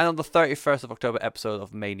 And on the 31st of October episode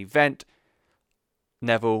of Main Event,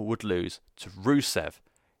 Neville would lose to Rusev.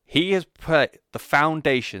 He has put the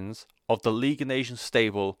foundations of the League of Nations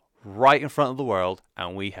stable right in front of the world,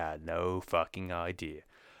 and we had no fucking idea.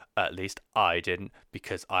 At least I didn't,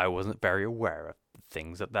 because I wasn't very aware of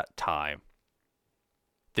things at that time.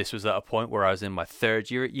 This was at a point where I was in my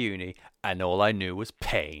 3rd year at uni, and all I knew was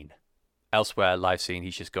pain. Elsewhere, live scene,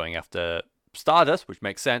 he's just going after Stardust, which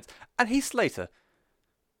makes sense, and Heath Slater.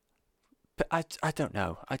 But I don't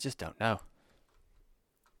know. I just don't know.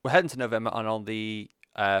 We're heading to November, and on the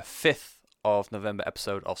 5th of November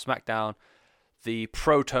episode of SmackDown, the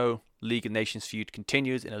Proto League of Nations feud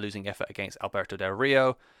continues in a losing effort against Alberto Del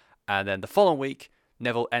Rio. And then the following week,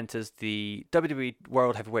 Neville enters the WWE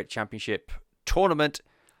World Heavyweight Championship tournament.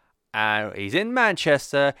 And he's in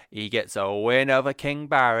Manchester. He gets a win over King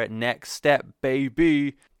Barrett. Next step,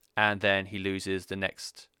 baby. And then he loses the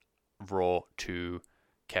next Raw to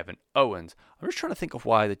Kevin Owens. I'm just trying to think of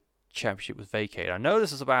why the championship was vacated. I know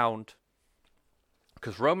this is about...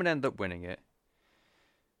 because Roman ended up winning it.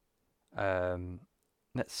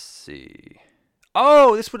 Let's see.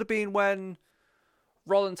 Oh, this would have been when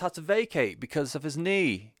Rollins had to vacate because of his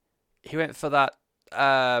knee. He went for that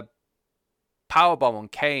powerbomb on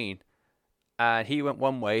Kane, and he went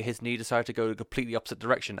one way. His knee decided to go the completely opposite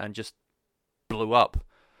direction and just blew up.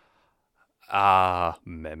 Ah,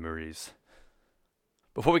 memories.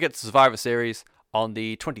 Before we get to Survivor Series, on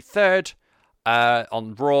the 23rd,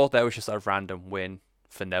 on Raw, there was just a random win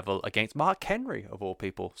for Neville against Mark Henry, of all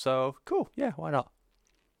people. So, cool. Yeah, why not?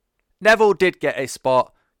 Neville did get a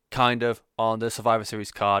spot, kind of, on the Survivor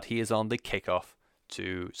Series card. He is on the kickoff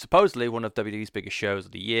to supposedly one of WWE's biggest shows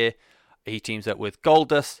of the year. He teams up with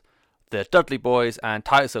Goldust, the Dudley Boys, and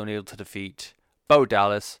Titus O'Neil to defeat Bo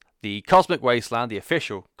Dallas, the Cosmic Wasteland, the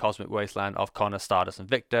official Cosmic Wasteland of Connor, Stardust, and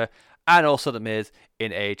Victor, and also The Miz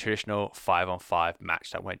in a traditional 5-on-5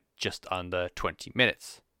 match that went just under 20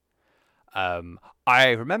 minutes.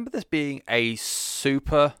 I remember this being a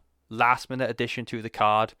super last-minute addition to the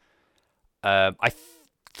card.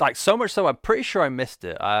 Like so much so, I'm pretty sure I missed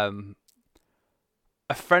it. A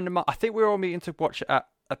friend of mine, I think we were all meeting to watch it at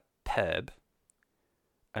a pub,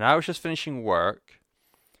 and I was just finishing work,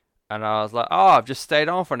 and I was like, oh, I've just stayed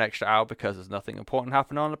on for an extra hour because there's nothing important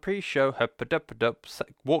happening on the pre-show.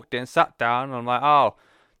 Walked in, sat down, and I'm like, oh,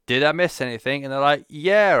 did I miss anything? And they're like,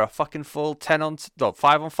 yeah, a fucking full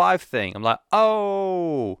 5-on-5 thing. I'm like,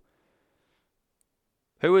 oh,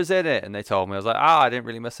 who was in it? And they told me. I was like, I didn't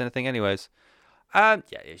really miss anything anyways. Yeah,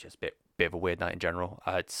 it's just a bit of a weird night in general.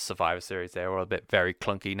 It's Survivor Series. They're all a bit very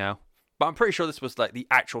clunky now. But I'm pretty sure this was like the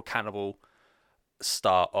actual cannibal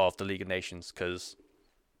start of the League of Nations, because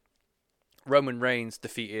Roman Reigns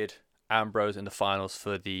defeated Ambrose in the finals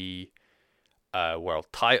for the world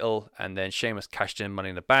title, and then Sheamus cashed in Money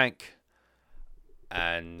in the Bank,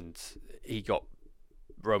 and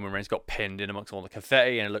Roman Reigns got pinned in amongst all the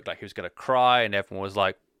confetti, and it looked like he was going to cry, and everyone was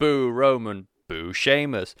like, boo Roman, boo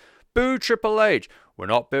Sheamus, boo Triple H. We're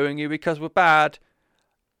not booing you because we're bad,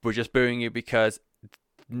 we're just booing you because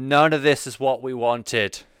none of this is what we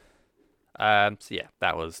wanted. So yeah,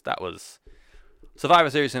 that was Survivor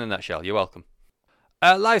Series in a nutshell. You're welcome.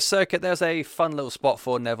 Live circuit, there's a fun little spot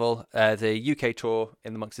for Neville, the UK tour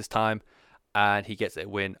in amongst his time, and he gets a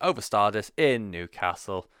win over Stardust in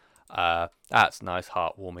Newcastle. That's nice,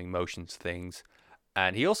 heartwarming motions things.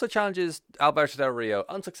 And he also challenges Alberto Del Rio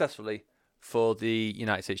unsuccessfully for the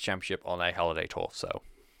United States Championship on a holiday tour. So,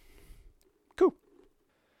 cool.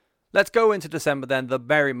 Let's go into December then, the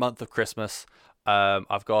merry month of Christmas.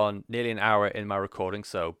 I've gone nearly an hour in my recording,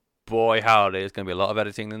 so boy howdy, there's going to be a lot of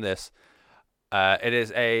editing in this. It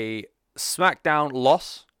is a SmackDown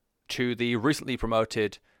loss to the recently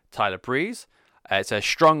promoted Tyler Breeze. It's a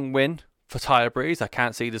strong win for Tyler Breeze. I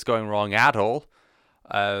can't see this going wrong at all.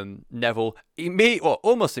 Neville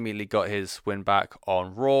almost immediately got his win back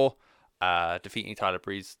on Raw. defeating Tyler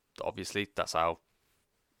Breeze. Obviously, that's how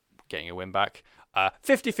getting a win back.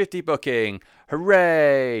 50-50 booking.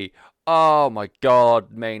 Hooray! Oh my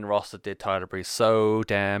god, main roster did Tyler Breeze so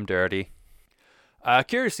damn dirty.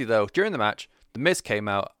 Curiously though, during the match, The Miz came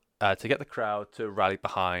out to get the crowd to rally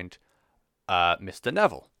behind Mr.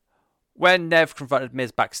 Neville. When Nev confronted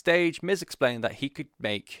Miz backstage, Miz explained that he could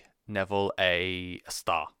make Neville a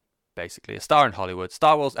star. Basically, a star in Hollywood.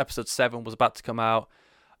 Star Wars Episode 7 was about to come out.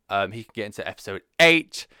 He could get into Episode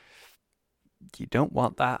 8. You don't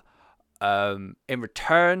want that. In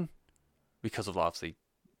return, because of obviously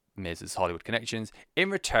Miz's Hollywood connections,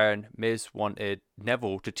 in return, Miz wanted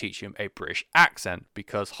Neville to teach him a British accent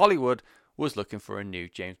because Hollywood was looking for a new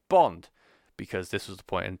James Bond. Because this was the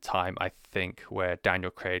point in time, I think, where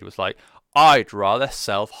Daniel Craig was like, I'd rather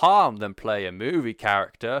self-harm than play a movie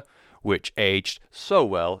character, which aged so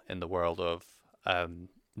well in the world of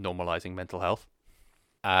normalizing mental health.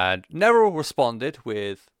 And Neville responded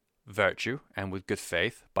with virtue and with good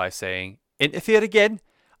faith by saying, interfere again,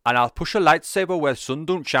 and I'll push a lightsaber where sun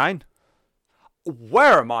don't shine.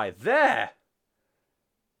 Where am I there?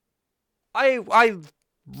 I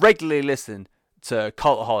regularly listen to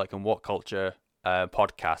Cultaholic and What Culture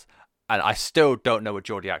podcast, and I still don't know a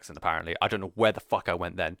Geordie accent, apparently. I don't know where the fuck I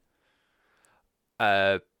went then.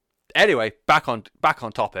 Anyway, back on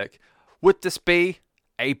topic. Would this be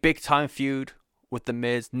a big time feud with The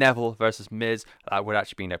Miz, Neville versus Miz? That would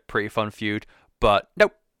actually be a pretty fun feud, but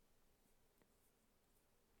nope.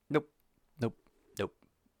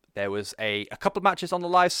 There was a couple of matches on the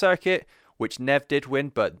live circuit, which Nev did win,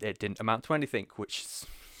 but it didn't amount to anything, which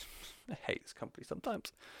I hate this company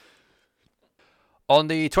sometimes. On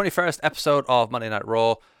the 21st episode of Monday Night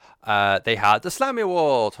Raw, they had the Slammy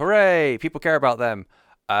Award. Hooray! People care about them.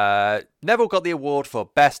 Neville got the award for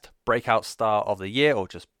Best Breakout Star of the Year, or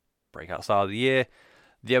just Breakout Star of the Year.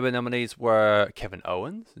 The other nominees were Kevin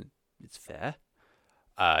Owens. It's fair.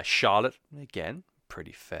 Charlotte, again,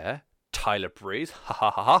 pretty fair. Tyler Breeze,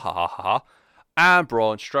 and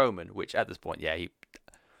Braun Strowman, which at this point, yeah,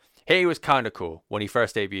 he was kind of cool when he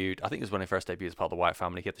first debuted. I think it was when he first debuted as part of the Wyatt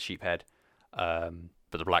family. He had the sheep head, but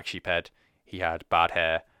the black sheep head. He had bad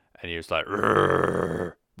hair, and he was like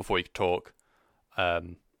before he could talk.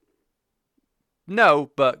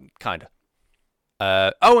 No, but kind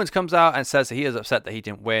of. Owens comes out and says that he is upset that he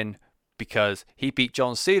didn't win because he beat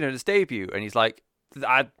John Cena in his debut, and he's like,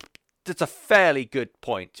 that's a fairly good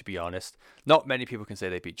point, to be honest. Not many people can say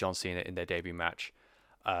they beat John Cena in their debut match.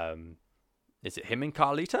 Is it him and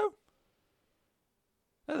Carlito?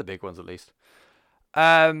 They're the big ones, at least.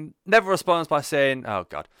 Neville responds by saying, oh,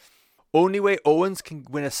 God. Only way Owens can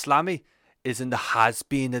win a Slammy is in the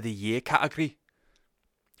Has-Been of the Year category.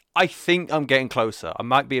 I think I'm getting closer. I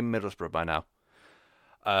might be in Middlesbrough by now.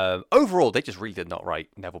 Overall, they just really did not write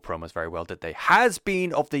Neville promos very well, did they?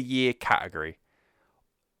 Has-Been of the Year category.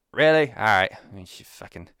 Really? Alright. I mean,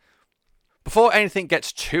 fucking... Before anything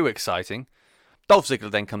gets too exciting, Dolph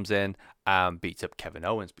Ziggler then comes in and beats up Kevin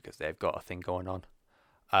Owens because they've got a thing going on.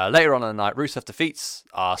 Later on in the night, Rusev defeats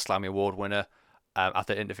our Slammy Award winner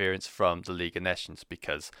after interference from the League of Nations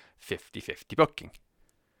because 50-50 booking.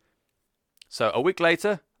 So a week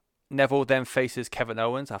later, Neville then faces Kevin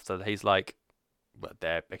Owens after he's like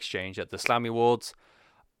their exchange at the Slammy Awards.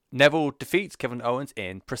 Neville defeats Kevin Owens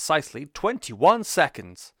in precisely 21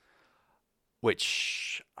 seconds.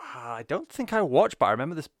 Which I don't think I watched, but I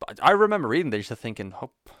remember this. I remember reading this, just thinking,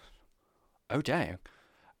 oh damn.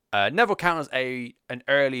 Neville counters an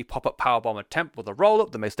early pop-up powerbomb attempt with a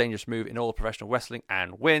roll-up, the most dangerous move in all of professional wrestling,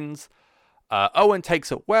 and wins. Owen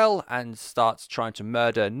takes it well and starts trying to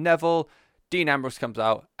murder Neville. Dean Ambrose comes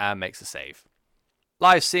out and makes a save.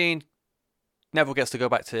 Live scene. Neville gets to go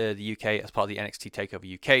back to the UK as part of the NXT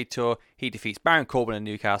TakeOver UK tour. He defeats Baron Corbin in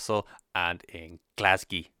Newcastle and in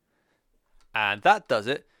Glasgow. And that does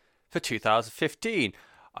it for 2015.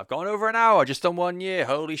 I've gone over an hour, just done 1 year.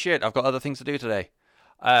 Holy shit, I've got other things to do today.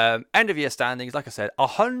 End of year standings, like I said,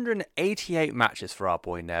 188 matches for our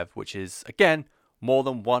boy Nev, which is, again, more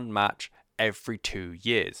than one match every 2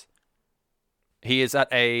 years. He is at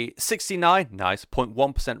a 69, nice,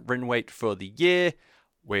 0.1% win rate for the year.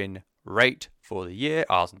 Win rate for the year,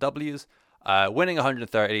 R's and W's. Winning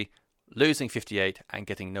 130, losing 58, and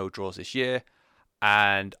getting no draws this year.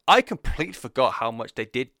 And I completely forgot how much they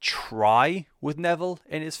did try with Neville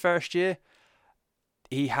in his first year.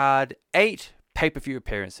 He had 8 pay-per-view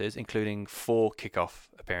appearances, including 4 kickoff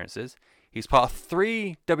appearances. He's part of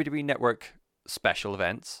 3 WWE Network special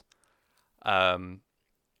events.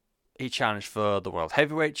 He challenged for the World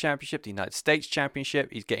Heavyweight Championship, the United States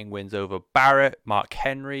Championship. He's getting wins over Barrett, Mark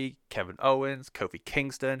Henry, Kevin Owens, Kofi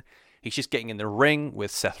Kingston. He's just getting in the ring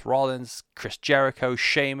with Seth Rollins, Chris Jericho,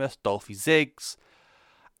 Sheamus, Dolphy Ziggs.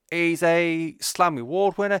 He's a Slammy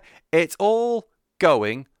Award winner. It's all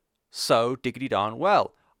going so diggity darn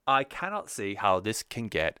well. I cannot see how this can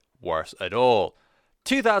get worse at all.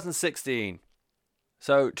 2016.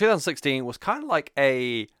 So 2016 was kind of like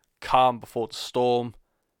a calm before the storm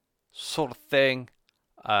sort of thing.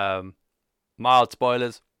 Mild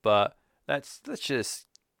spoilers, but let's just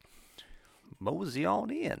mosey on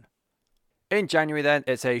in. In January then,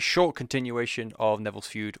 it's a short continuation of Neville's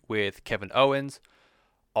feud with Kevin Owens.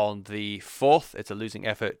 On the 4th, it's a losing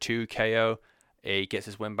effort to KO. He gets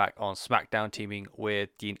his win back on SmackDown, teaming with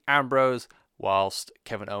Dean Ambrose, whilst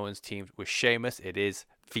Kevin Owens teamed with Sheamus. It is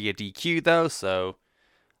via DQ though, so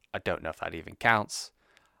I don't know if that even counts.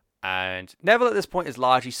 And Neville at this point is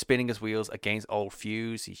largely spinning his wheels against old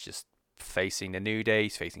feuds. He's just facing the New Day,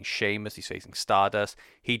 he's facing Sheamus, he's facing Stardust.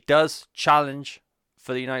 He does challenge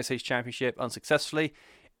for the United States Championship unsuccessfully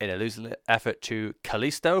in a losing effort to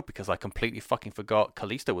Kalisto, because I completely fucking forgot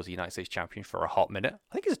Kalisto was the United States Champion for a hot minute.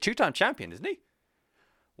 I think he's a 2-time champion, isn't he?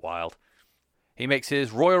 Wild. He makes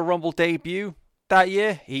his Royal Rumble debut that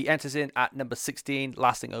year. He enters in at number 16,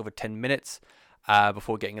 lasting over 10 minutes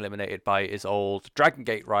before getting eliminated by his old Dragon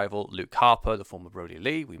Gate rival, Luke Harper, the former Brody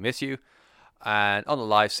Lee. We miss you. And on the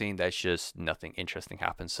live scene, there's just nothing interesting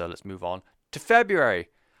happens, so let's move on to February.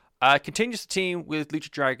 Continues to team with Lucha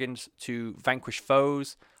Dragons to vanquish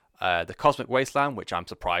foes. The Cosmic Wasteland, which I'm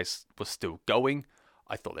surprised was still going.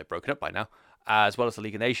 I thought they'd broken up by now. As well as the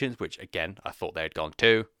League of Nations, which again, I thought they had gone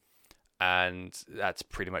too. And that's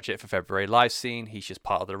pretty much it for February live scene. He's just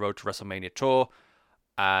part of the Road to WrestleMania tour.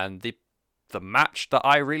 And the match that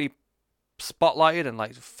I really spotlighted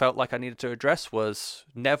and felt like I needed to address was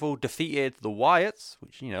Neville defeated the Wyatts,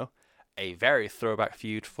 which, a very throwback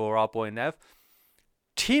feud for our boy Nev,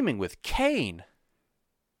 teaming with Kane.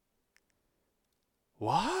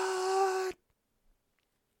 What?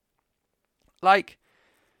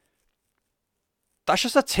 That's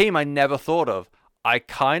just a team I never thought of. I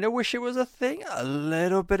kind of wish it was a thing. A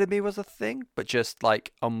little bit of me was a thing, but just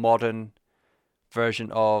like a modern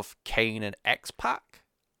version of Kane and X-Pac,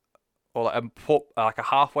 or like a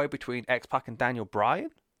halfway between X-Pac and Daniel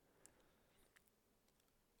Bryan.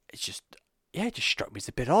 It just struck me as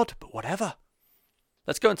a bit odd, but whatever.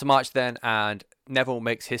 Let's go into March then, and Neville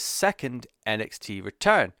makes his second NXT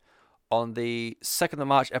return. On the 2nd of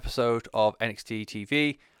March episode of NXT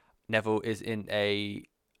TV, Neville is in a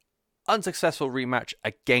unsuccessful rematch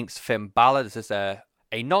against Finn Balor. This is a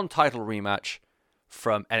non-title rematch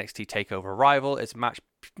from NXT TakeOver Rival. It's a match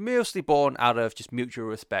mostly born out of just mutual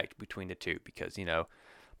respect between the two, because,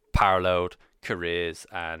 paralleled careers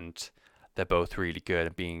and they're both really good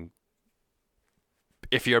at being...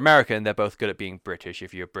 If you're American, they're both good at being British.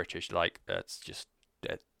 If you're British, it's just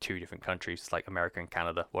two different countries. It's like America and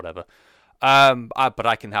Canada, whatever. But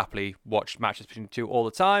I can happily watch matches between the two all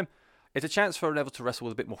the time. It's a chance for Neville to wrestle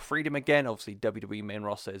with a bit more freedom again. Obviously, WWE main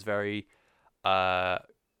roster is very,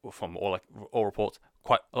 from all reports,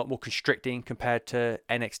 quite a lot more constricting compared to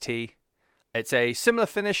NXT. It's a similar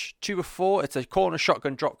finish to before. It's a corner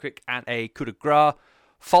shotgun dropkick and a coup de grace,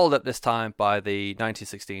 followed up this time by the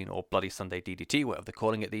 1916 or Bloody Sunday DDT, whatever they're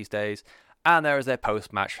calling it these days. And there is a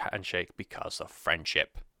post-match handshake because of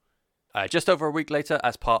friendship. Just over a week later,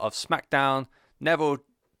 as part of SmackDown, Neville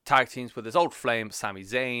tag teams with his old flame, Sami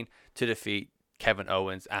Zayn, to defeat Kevin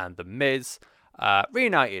Owens and The Miz,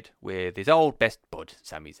 reunited with his old best bud,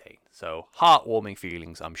 Sami Zayn. So, heartwarming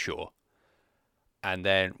feelings, I'm sure. And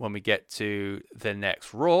then when we get to the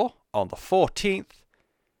next Raw, on the 14th,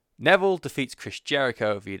 Neville defeats Chris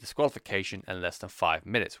Jericho via disqualification in less than 5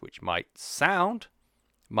 minutes, which might sound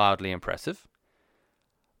mildly impressive.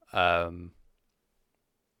 It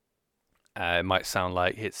might sound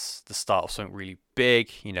like it's the start of something really big,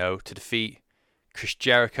 to defeat Chris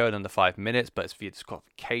Jericho in under 5 minutes, but it's via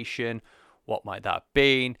disqualification. What might that have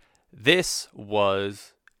been? This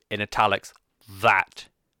was, in italics, that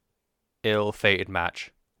ill-fated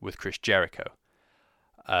match with Chris Jericho.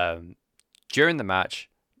 During the match,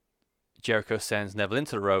 Jericho sends Neville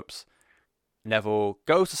into the ropes. Neville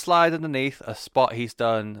goes to slide underneath, a spot he's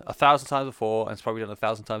done 1,000 times before and has probably done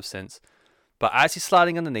 1,000 times since. But as he's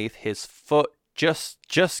sliding underneath, his foot just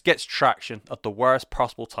gets traction at the worst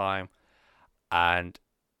possible time. And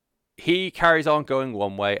he carries on going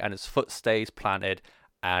one way and his foot stays planted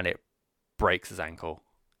and it breaks his ankle.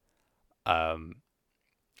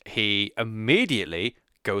 He immediately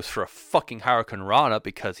goes for a fucking Hurricane Rana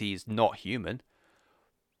because he's not human.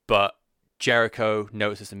 But Jericho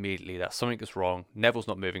notices immediately that something is wrong. Neville's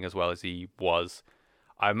not moving as well as he was.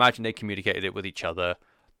 I imagine they communicated it with each other.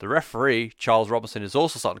 The referee, Charles Robinson, is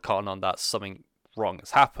also starting to cotton on that something wrong has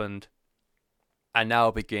happened, and now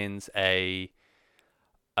begins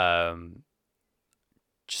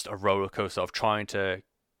just a roller coaster of trying to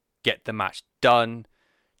get the match done,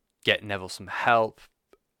 get Neville some help,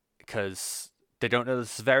 because they don't know the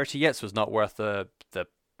severity yet, so it's not worth the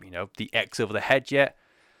X over the head yet.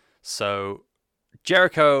 So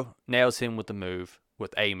Jericho nails him with a move,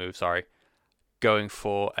 going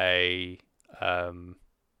for a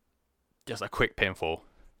just a quick pinfall.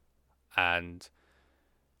 And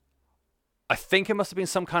I think it must have been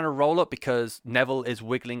some kind of roll up because Neville is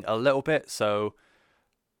wiggling a little bit. So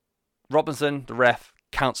Robinson, the ref,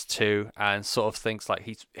 counts 2 and sort of thinks like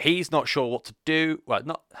he's not sure what to do. Well,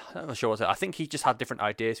 I'm not sure what to do. I think he just had different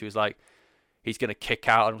ideas. He was like, he's going to kick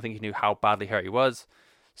out. I don't think he knew how badly hurt he was.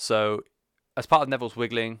 So as part of Neville's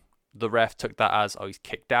wiggling, the ref took that as, oh, he's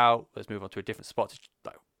kicked out. Let's move on to a different spot to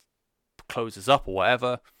like close this up or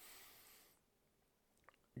whatever.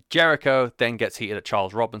 Jericho then gets heated at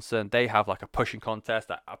Charles Robinson. They have like a pushing contest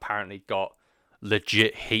that apparently got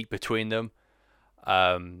legit heat between them,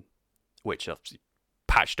 which obviously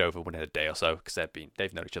patched over within a day or so because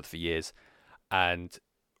they've known each other for years. And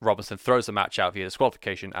Robinson throws the match out via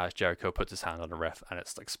disqualification as Jericho puts his hand on the ref, and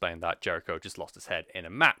it's explained that Jericho just lost his head in a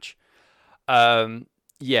match.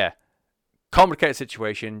 Yeah, complicated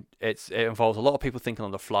situation. It involves a lot of people thinking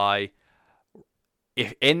on the fly.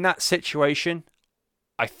 If in that situation,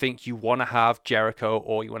 I think you want to have Jericho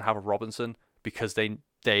or you want to have a Robinson because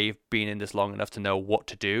they've been in this long enough to know what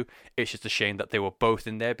to do. It's just a shame that they were both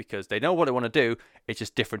in there because they know what they want to do. It's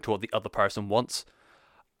just different to what the other person wants.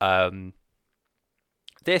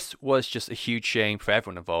 This was just a huge shame for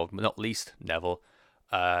everyone involved, not least Neville.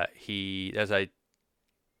 There's a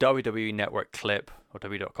WWE Network clip or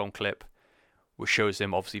WWE.com clip which shows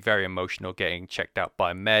him obviously very emotional getting checked out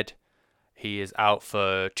by Med. He is out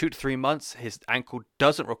for 2 to 3 months. His ankle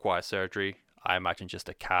doesn't require surgery. I imagine just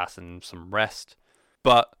a cast and some rest.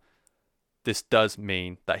 But this does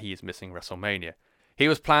mean that he is missing WrestleMania. He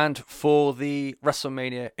was planned for the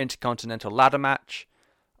WrestleMania Intercontinental Ladder match.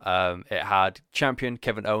 It had champion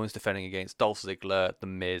Kevin Owens defending against Dolph Ziggler, The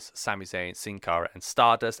Miz, Sami Zayn, Sin Cara, and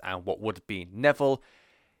Stardust, and what would have been Neville.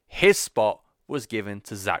 His spot was given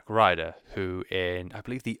to Zack Ryder, who in, I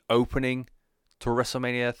believe, the opening to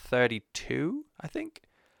WrestleMania 32, I think,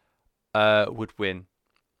 would win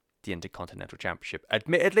the Intercontinental Championship.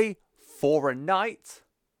 Admittedly, for a night,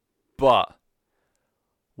 but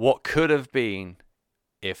what could have been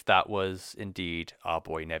if that was indeed our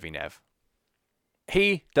boy Nevy Nev.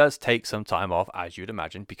 He does take some time off, as you'd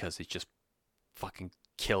imagine, because he's just fucking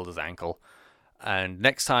killed his ankle. And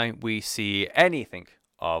next time we see anything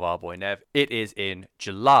of our boy Nev, it is in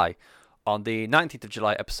July. On the 19th of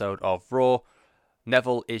July episode of Raw,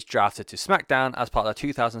 Neville is drafted to SmackDown as part of the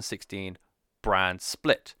 2016 brand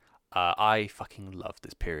split. I fucking loved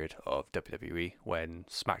this period of WWE when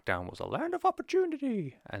SmackDown was a land of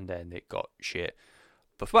opportunity and then it got shit.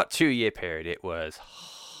 But for about a 2-year period, it was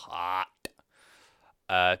hot.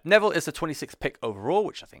 Neville is the 26th pick overall,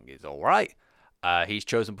 which I think is alright. He's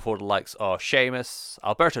chosen before the likes of Sheamus,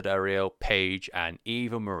 Alberto Del Rio, Paige, and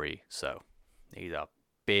Eva Marie. So he's a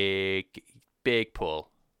big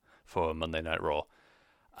pull for Monday Night Raw.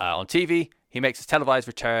 On TV, he makes his televised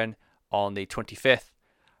return on the 25th.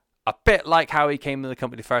 A bit like how he came into the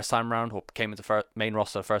company the first time round, or came into the main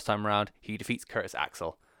roster the first time round, he defeats Curtis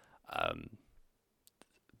Axel.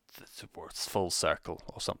 It's full circle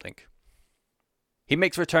or something. He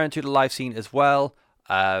makes a return to the live scene as well.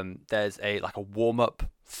 There's a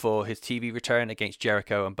warm-up for his TV return against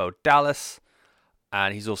Jericho and Bo Dallas.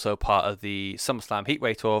 And he's also part of the SummerSlam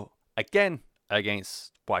Heatwave Tour, again,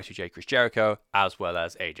 against Y2J Chris Jericho, as well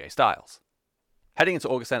as AJ Styles. Heading into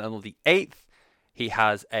August then, on the 8th, he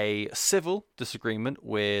has a civil disagreement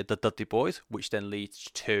with the Dudley Boys, which then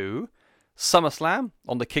leads to SummerSlam.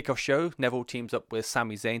 On the kickoff show, Neville teams up with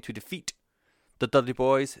Sami Zayn to defeat the Dudley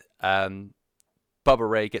Boys. Bubba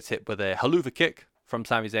Ray gets hit with a haluva kick from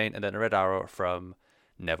Sami Zayn, and then a red arrow from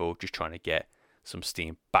Neville, just trying to get some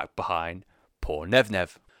steam back behind poor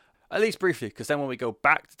Nev. At least briefly, because then when we go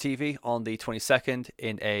back to TV on the 22nd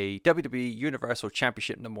in a WWE Universal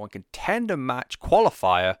Championship No. 1 Contender match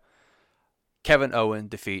qualifier, Kevin Owens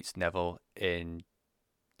defeats Neville in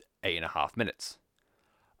 8.5 minutes.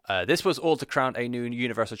 This was all to crown a new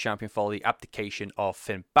Universal Champion for the abdication of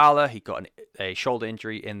Finn Balor. He got a shoulder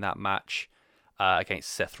injury in that match against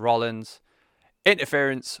Seth Rollins.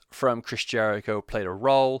 Interference from Chris Jericho played a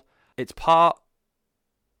role. Its part,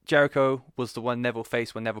 Jericho was the one Neville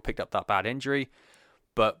faced when Neville picked up that bad injury.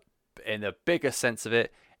 But in the bigger sense of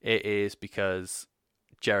it, it is because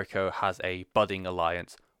Jericho has a budding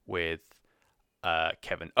alliance with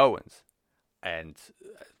Kevin Owens. And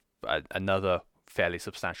another fairly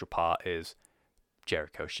substantial part is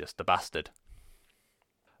Jericho's just a bastard.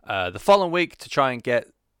 The following week, to try and get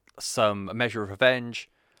some measure of revenge,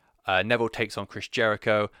 Neville takes on Chris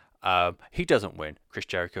Jericho. He doesn't win. Chris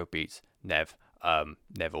Jericho beats Nev.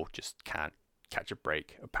 Neville just can't catch a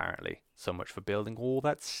break, apparently. So much for building all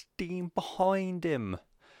that steam behind him.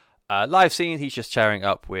 Live scene, he's just cheering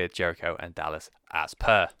up with Jericho and Dallas as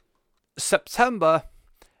per. September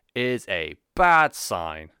is a bad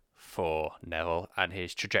sign for Neville and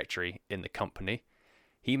his trajectory in the company.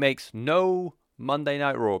 He makes no Monday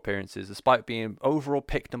Night Raw appearances, despite being overall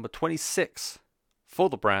pick number 26 for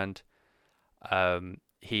the brand.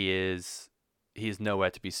 He is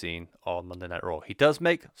nowhere to be seen on Monday Night Raw. He does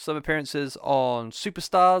make some appearances on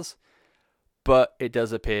Superstars, but it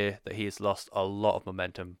does appear that he has lost a lot of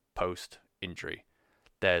momentum post-injury.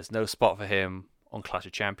 There's no spot for him on Clash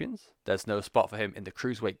of Champions. There's no spot for him in the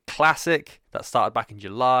Cruiserweight Classic that started back in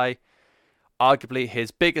July. Arguably,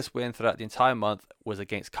 his biggest win throughout the entire month was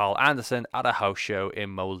against Carl Anderson at a house show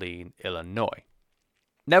in Moline, Illinois.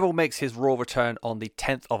 Neville makes his Raw return on the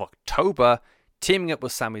 10th of October, teaming up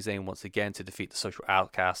with Sami Zayn once again to defeat the Social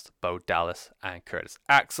Outcast, Bo Dallas and Curtis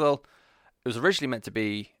Axel. It was originally meant to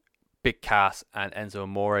be Big Cass and Enzo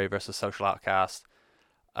Amore versus Social Outcast,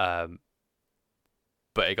 but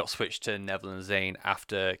it got switched to Neville and Zayn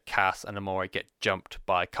after Cass and Amore get jumped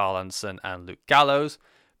by Carl Anderson and Luke Gallows,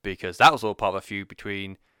 because that was all part of a feud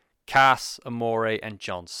between Cass, Amore, and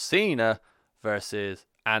John Cena versus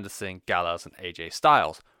Anderson, Gallows, and AJ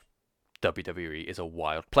Styles. WWE is a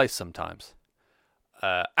wild place sometimes.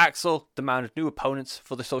 Axel demanded new opponents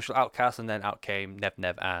for the Social Outcasts, and then out came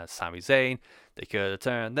Nev and Sami Zayn. They could have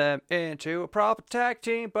turned them into a proper tag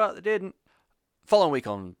team, but they didn't. Following week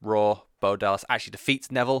on Raw, Bo Dallas actually defeats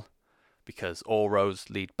Neville, because all roads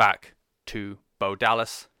lead back to Bo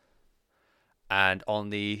Dallas. And on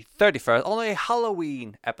the 31st, on a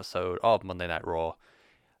Halloween episode of Monday Night Raw,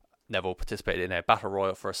 Neville participated in a battle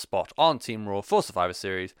royal for a spot on Team Raw for Survivor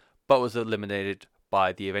Series, but was eliminated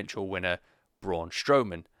by the eventual winner, Braun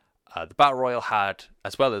Strowman. The battle royal had,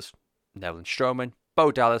 as well as Neville and Strowman,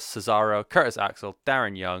 Bo Dallas, Cesaro, Curtis Axel,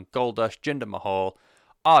 Darren Young, Goldust, Jinder Mahal,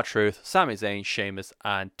 R-Truth, Sami Zayn, Sheamus,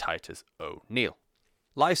 and Titus O'Neil.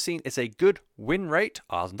 Live scene is a good win rate,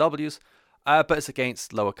 R's and W's, but it's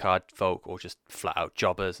against lower card folk or just flat out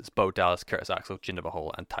jobbers. It's Bo Dallas, Curtis Axel, Jinder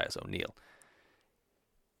Mahal, and Titus O'Neil.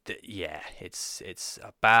 It's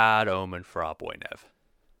a bad omen for our boy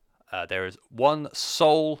Nev. There is one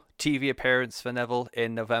sole TV appearance for Neville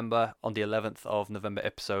in November on the 11th of November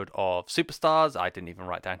episode of Superstars. I didn't even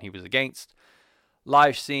write down he was against.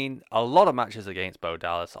 Live scene, a lot of matches against Bo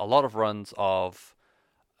Dallas, a lot of runs of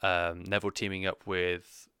Neville teaming up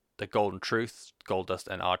with the Golden Truth, Goldust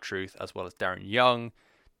and R-Truth, as well as Darren Young,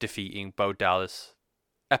 defeating Bo Dallas,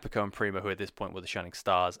 Epico and Primo, who at this point were the Shining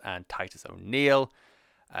Stars, and Titus O'Neil.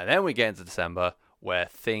 And then we get into December, where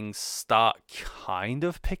things start kind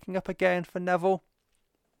of picking up again for Neville.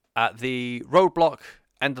 At the Roadblock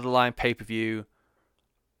end of the line pay-per-view,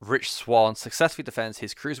 Rich Swann successfully defends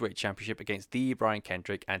his Cruiserweight Championship against the Brian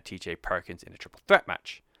Kendrick and TJ Perkins in a triple threat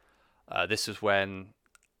match. This was when,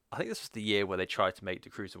 I think this was the year where they tried to make the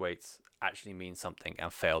Cruiserweights actually mean something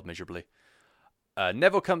and failed miserably.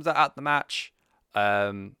 Neville comes out at the match,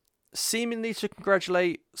 seemingly to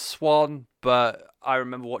congratulate Swann, but I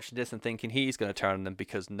remember watching this and thinking he's going to turn on them,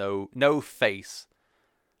 because no face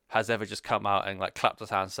has ever just come out and like clapped his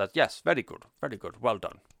hands and said, yes, very good, well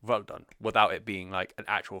done, without it being like an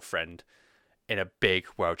actual friend in a big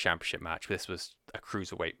world championship match. This was a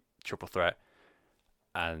cruiserweight triple threat,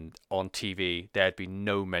 and on TV there'd be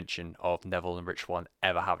no mention of Neville and Rich Swann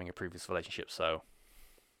ever having a previous relationship, so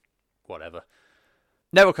whatever.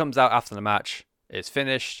 Neville comes out after the match, it's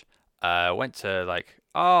finished, went to like,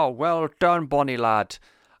 oh, well done, Bonnie lad,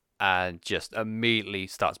 and just immediately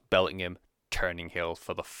starts belting him, turning heel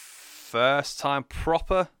for the first time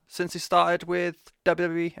proper since he started with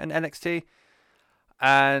WWE and NXT.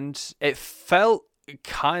 And it felt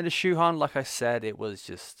kind of shoehorned, like I said. It was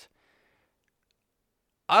just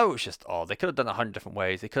odd. They could have done it 100 different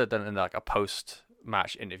ways. They could have done it in like a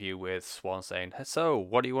post-match interview with Swann saying, so,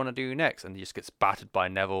 what do you want to do next? And he just gets battered by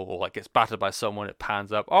Neville, or like gets battered by someone, it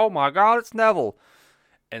pans up, oh my god, it's Neville.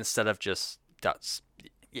 Instead of just,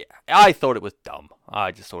 yeah, I thought it was dumb.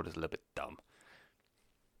 I just thought it was a little bit dumb.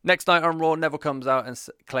 Next night on Raw, Neville comes out and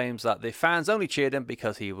claims that the fans only cheered him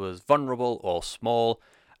because he was vulnerable or small,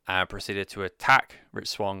 and proceeded to attack Rich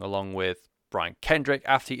Swann along with Brian Kendrick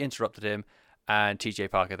after he interrupted him, and TJ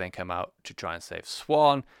Parker then came out to try and save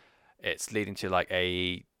Swann. It's leading to like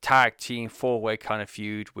a tag team 4-way kind of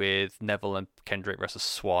feud with Neville and Kendrick versus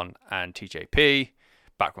Swan and TJP,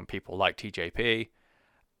 back when people liked TJP.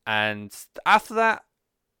 And after that,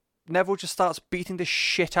 Neville just starts beating the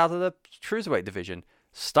shit out of the Cruiserweight division,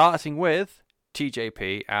 starting with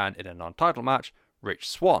TJP and, in a non-title match, Rich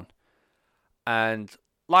Swann. And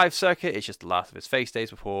live circuit is just the last of his face days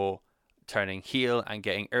before turning heel and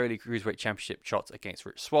getting early Cruiserweight Championship shots against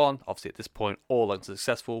Rich Swann. Obviously, at this point, all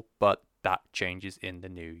unsuccessful, but that changes in the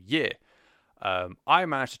new year. I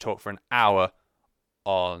managed to talk for an hour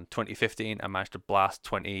on 2015 and managed to blast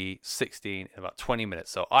 2016 in about 20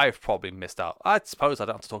 minutes. So I've probably missed out. I suppose I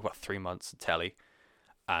don't have to talk about 3 months of telly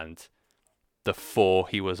and the 4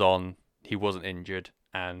 he was on. He wasn't injured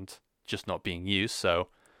and just not being used. So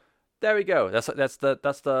there we go. That's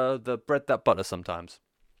the bread that butter sometimes.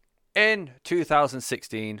 In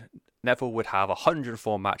 2016, Neville would have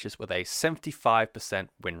 104 matches with a 75%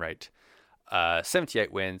 win rate.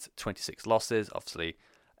 78 wins, 26 losses. Obviously,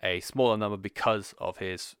 a smaller number because of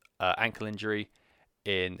his ankle injury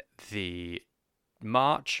in the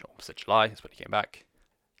March, or was it July? That's when he came back.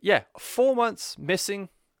 Yeah, 4 months missing,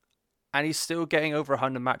 and he's still getting over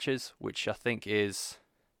 100 matches, which I think is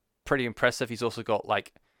pretty impressive. He's also got,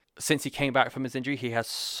 since he came back from his injury, he has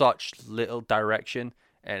such little direction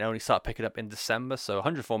and only started picking up in December. So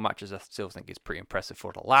 104 matches I still think is pretty impressive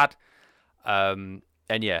for the lad. And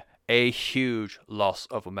yeah, a huge loss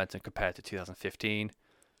of momentum compared to 2015.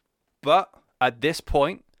 But at this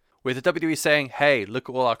point, with the WWE saying, hey, look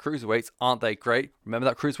at all our cruiserweights, aren't they great? Remember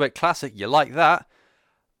that Cruiserweight Classic? You like that?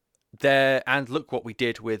 And look what we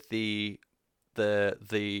did with the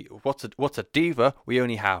what's a diva? We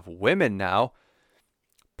only have women now.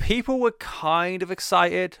 People were kind of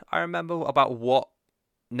excited, I remember, about what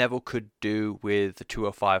Neville could do with the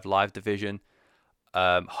 205 Live division.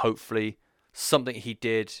 Hopefully, something he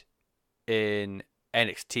did in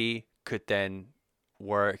NXT could then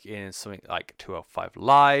work in something like 205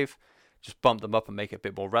 Live. Just bump them up and make it a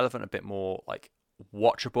bit more relevant, a bit more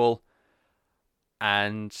watchable.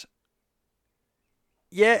 And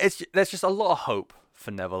yeah, there's just a lot of hope for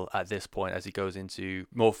Neville at this point as he goes into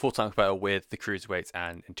more full-time battle with the Cruiserweights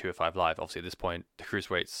and in 205 Live. Obviously, at this point, the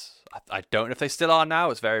Cruiserweights, I don't know if they still are now.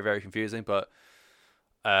 It's very, very confusing, but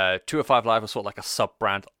 205 Live was sort of like a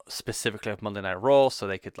sub-brand specifically of Monday Night Raw, so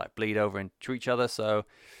they could bleed over into each other. So,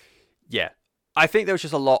 yeah, I think there was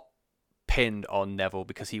just a lot pinned on Neville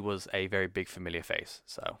because he was a very big familiar face.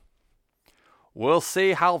 So, we'll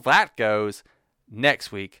see how that goes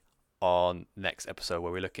next week on next episode,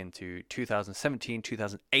 where we look into 2017,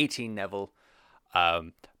 2018 Neville.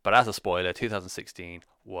 But as a spoiler, 2016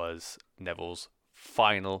 was Neville's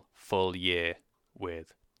final full year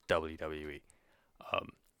with WWE.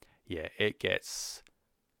 Yeah, it gets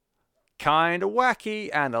kind of wacky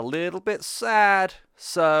and a little bit sad.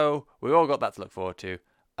 So we all got that to look forward to.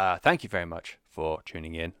 Thank you very much for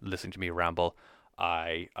tuning in, listening to me ramble.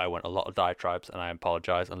 I went a lot of diatribes, and I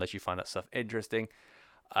apologize unless you find that stuff interesting.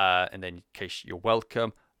 And then in case you're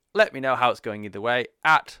welcome, let me know how it's going either way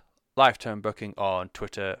at Lifetime Booking on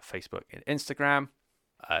Twitter, Facebook, and Instagram.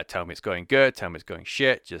 Tell me it's going good, tell me it's going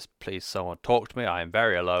shit. Just please someone talk to me. I am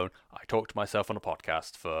very alone. I talk to myself on a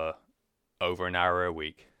podcast for over an hour a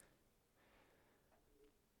week.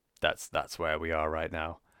 That's where we are right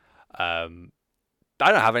now. I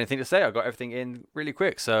don't have anything to say. I got everything in really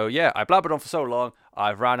quick. So yeah, I blabbered on for so long,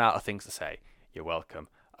 I've ran out of things to say. You're welcome.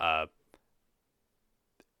 I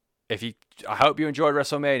hope you enjoyed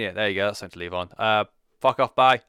WrestleMania. There you go. That's something to leave on. Fuck off. Bye.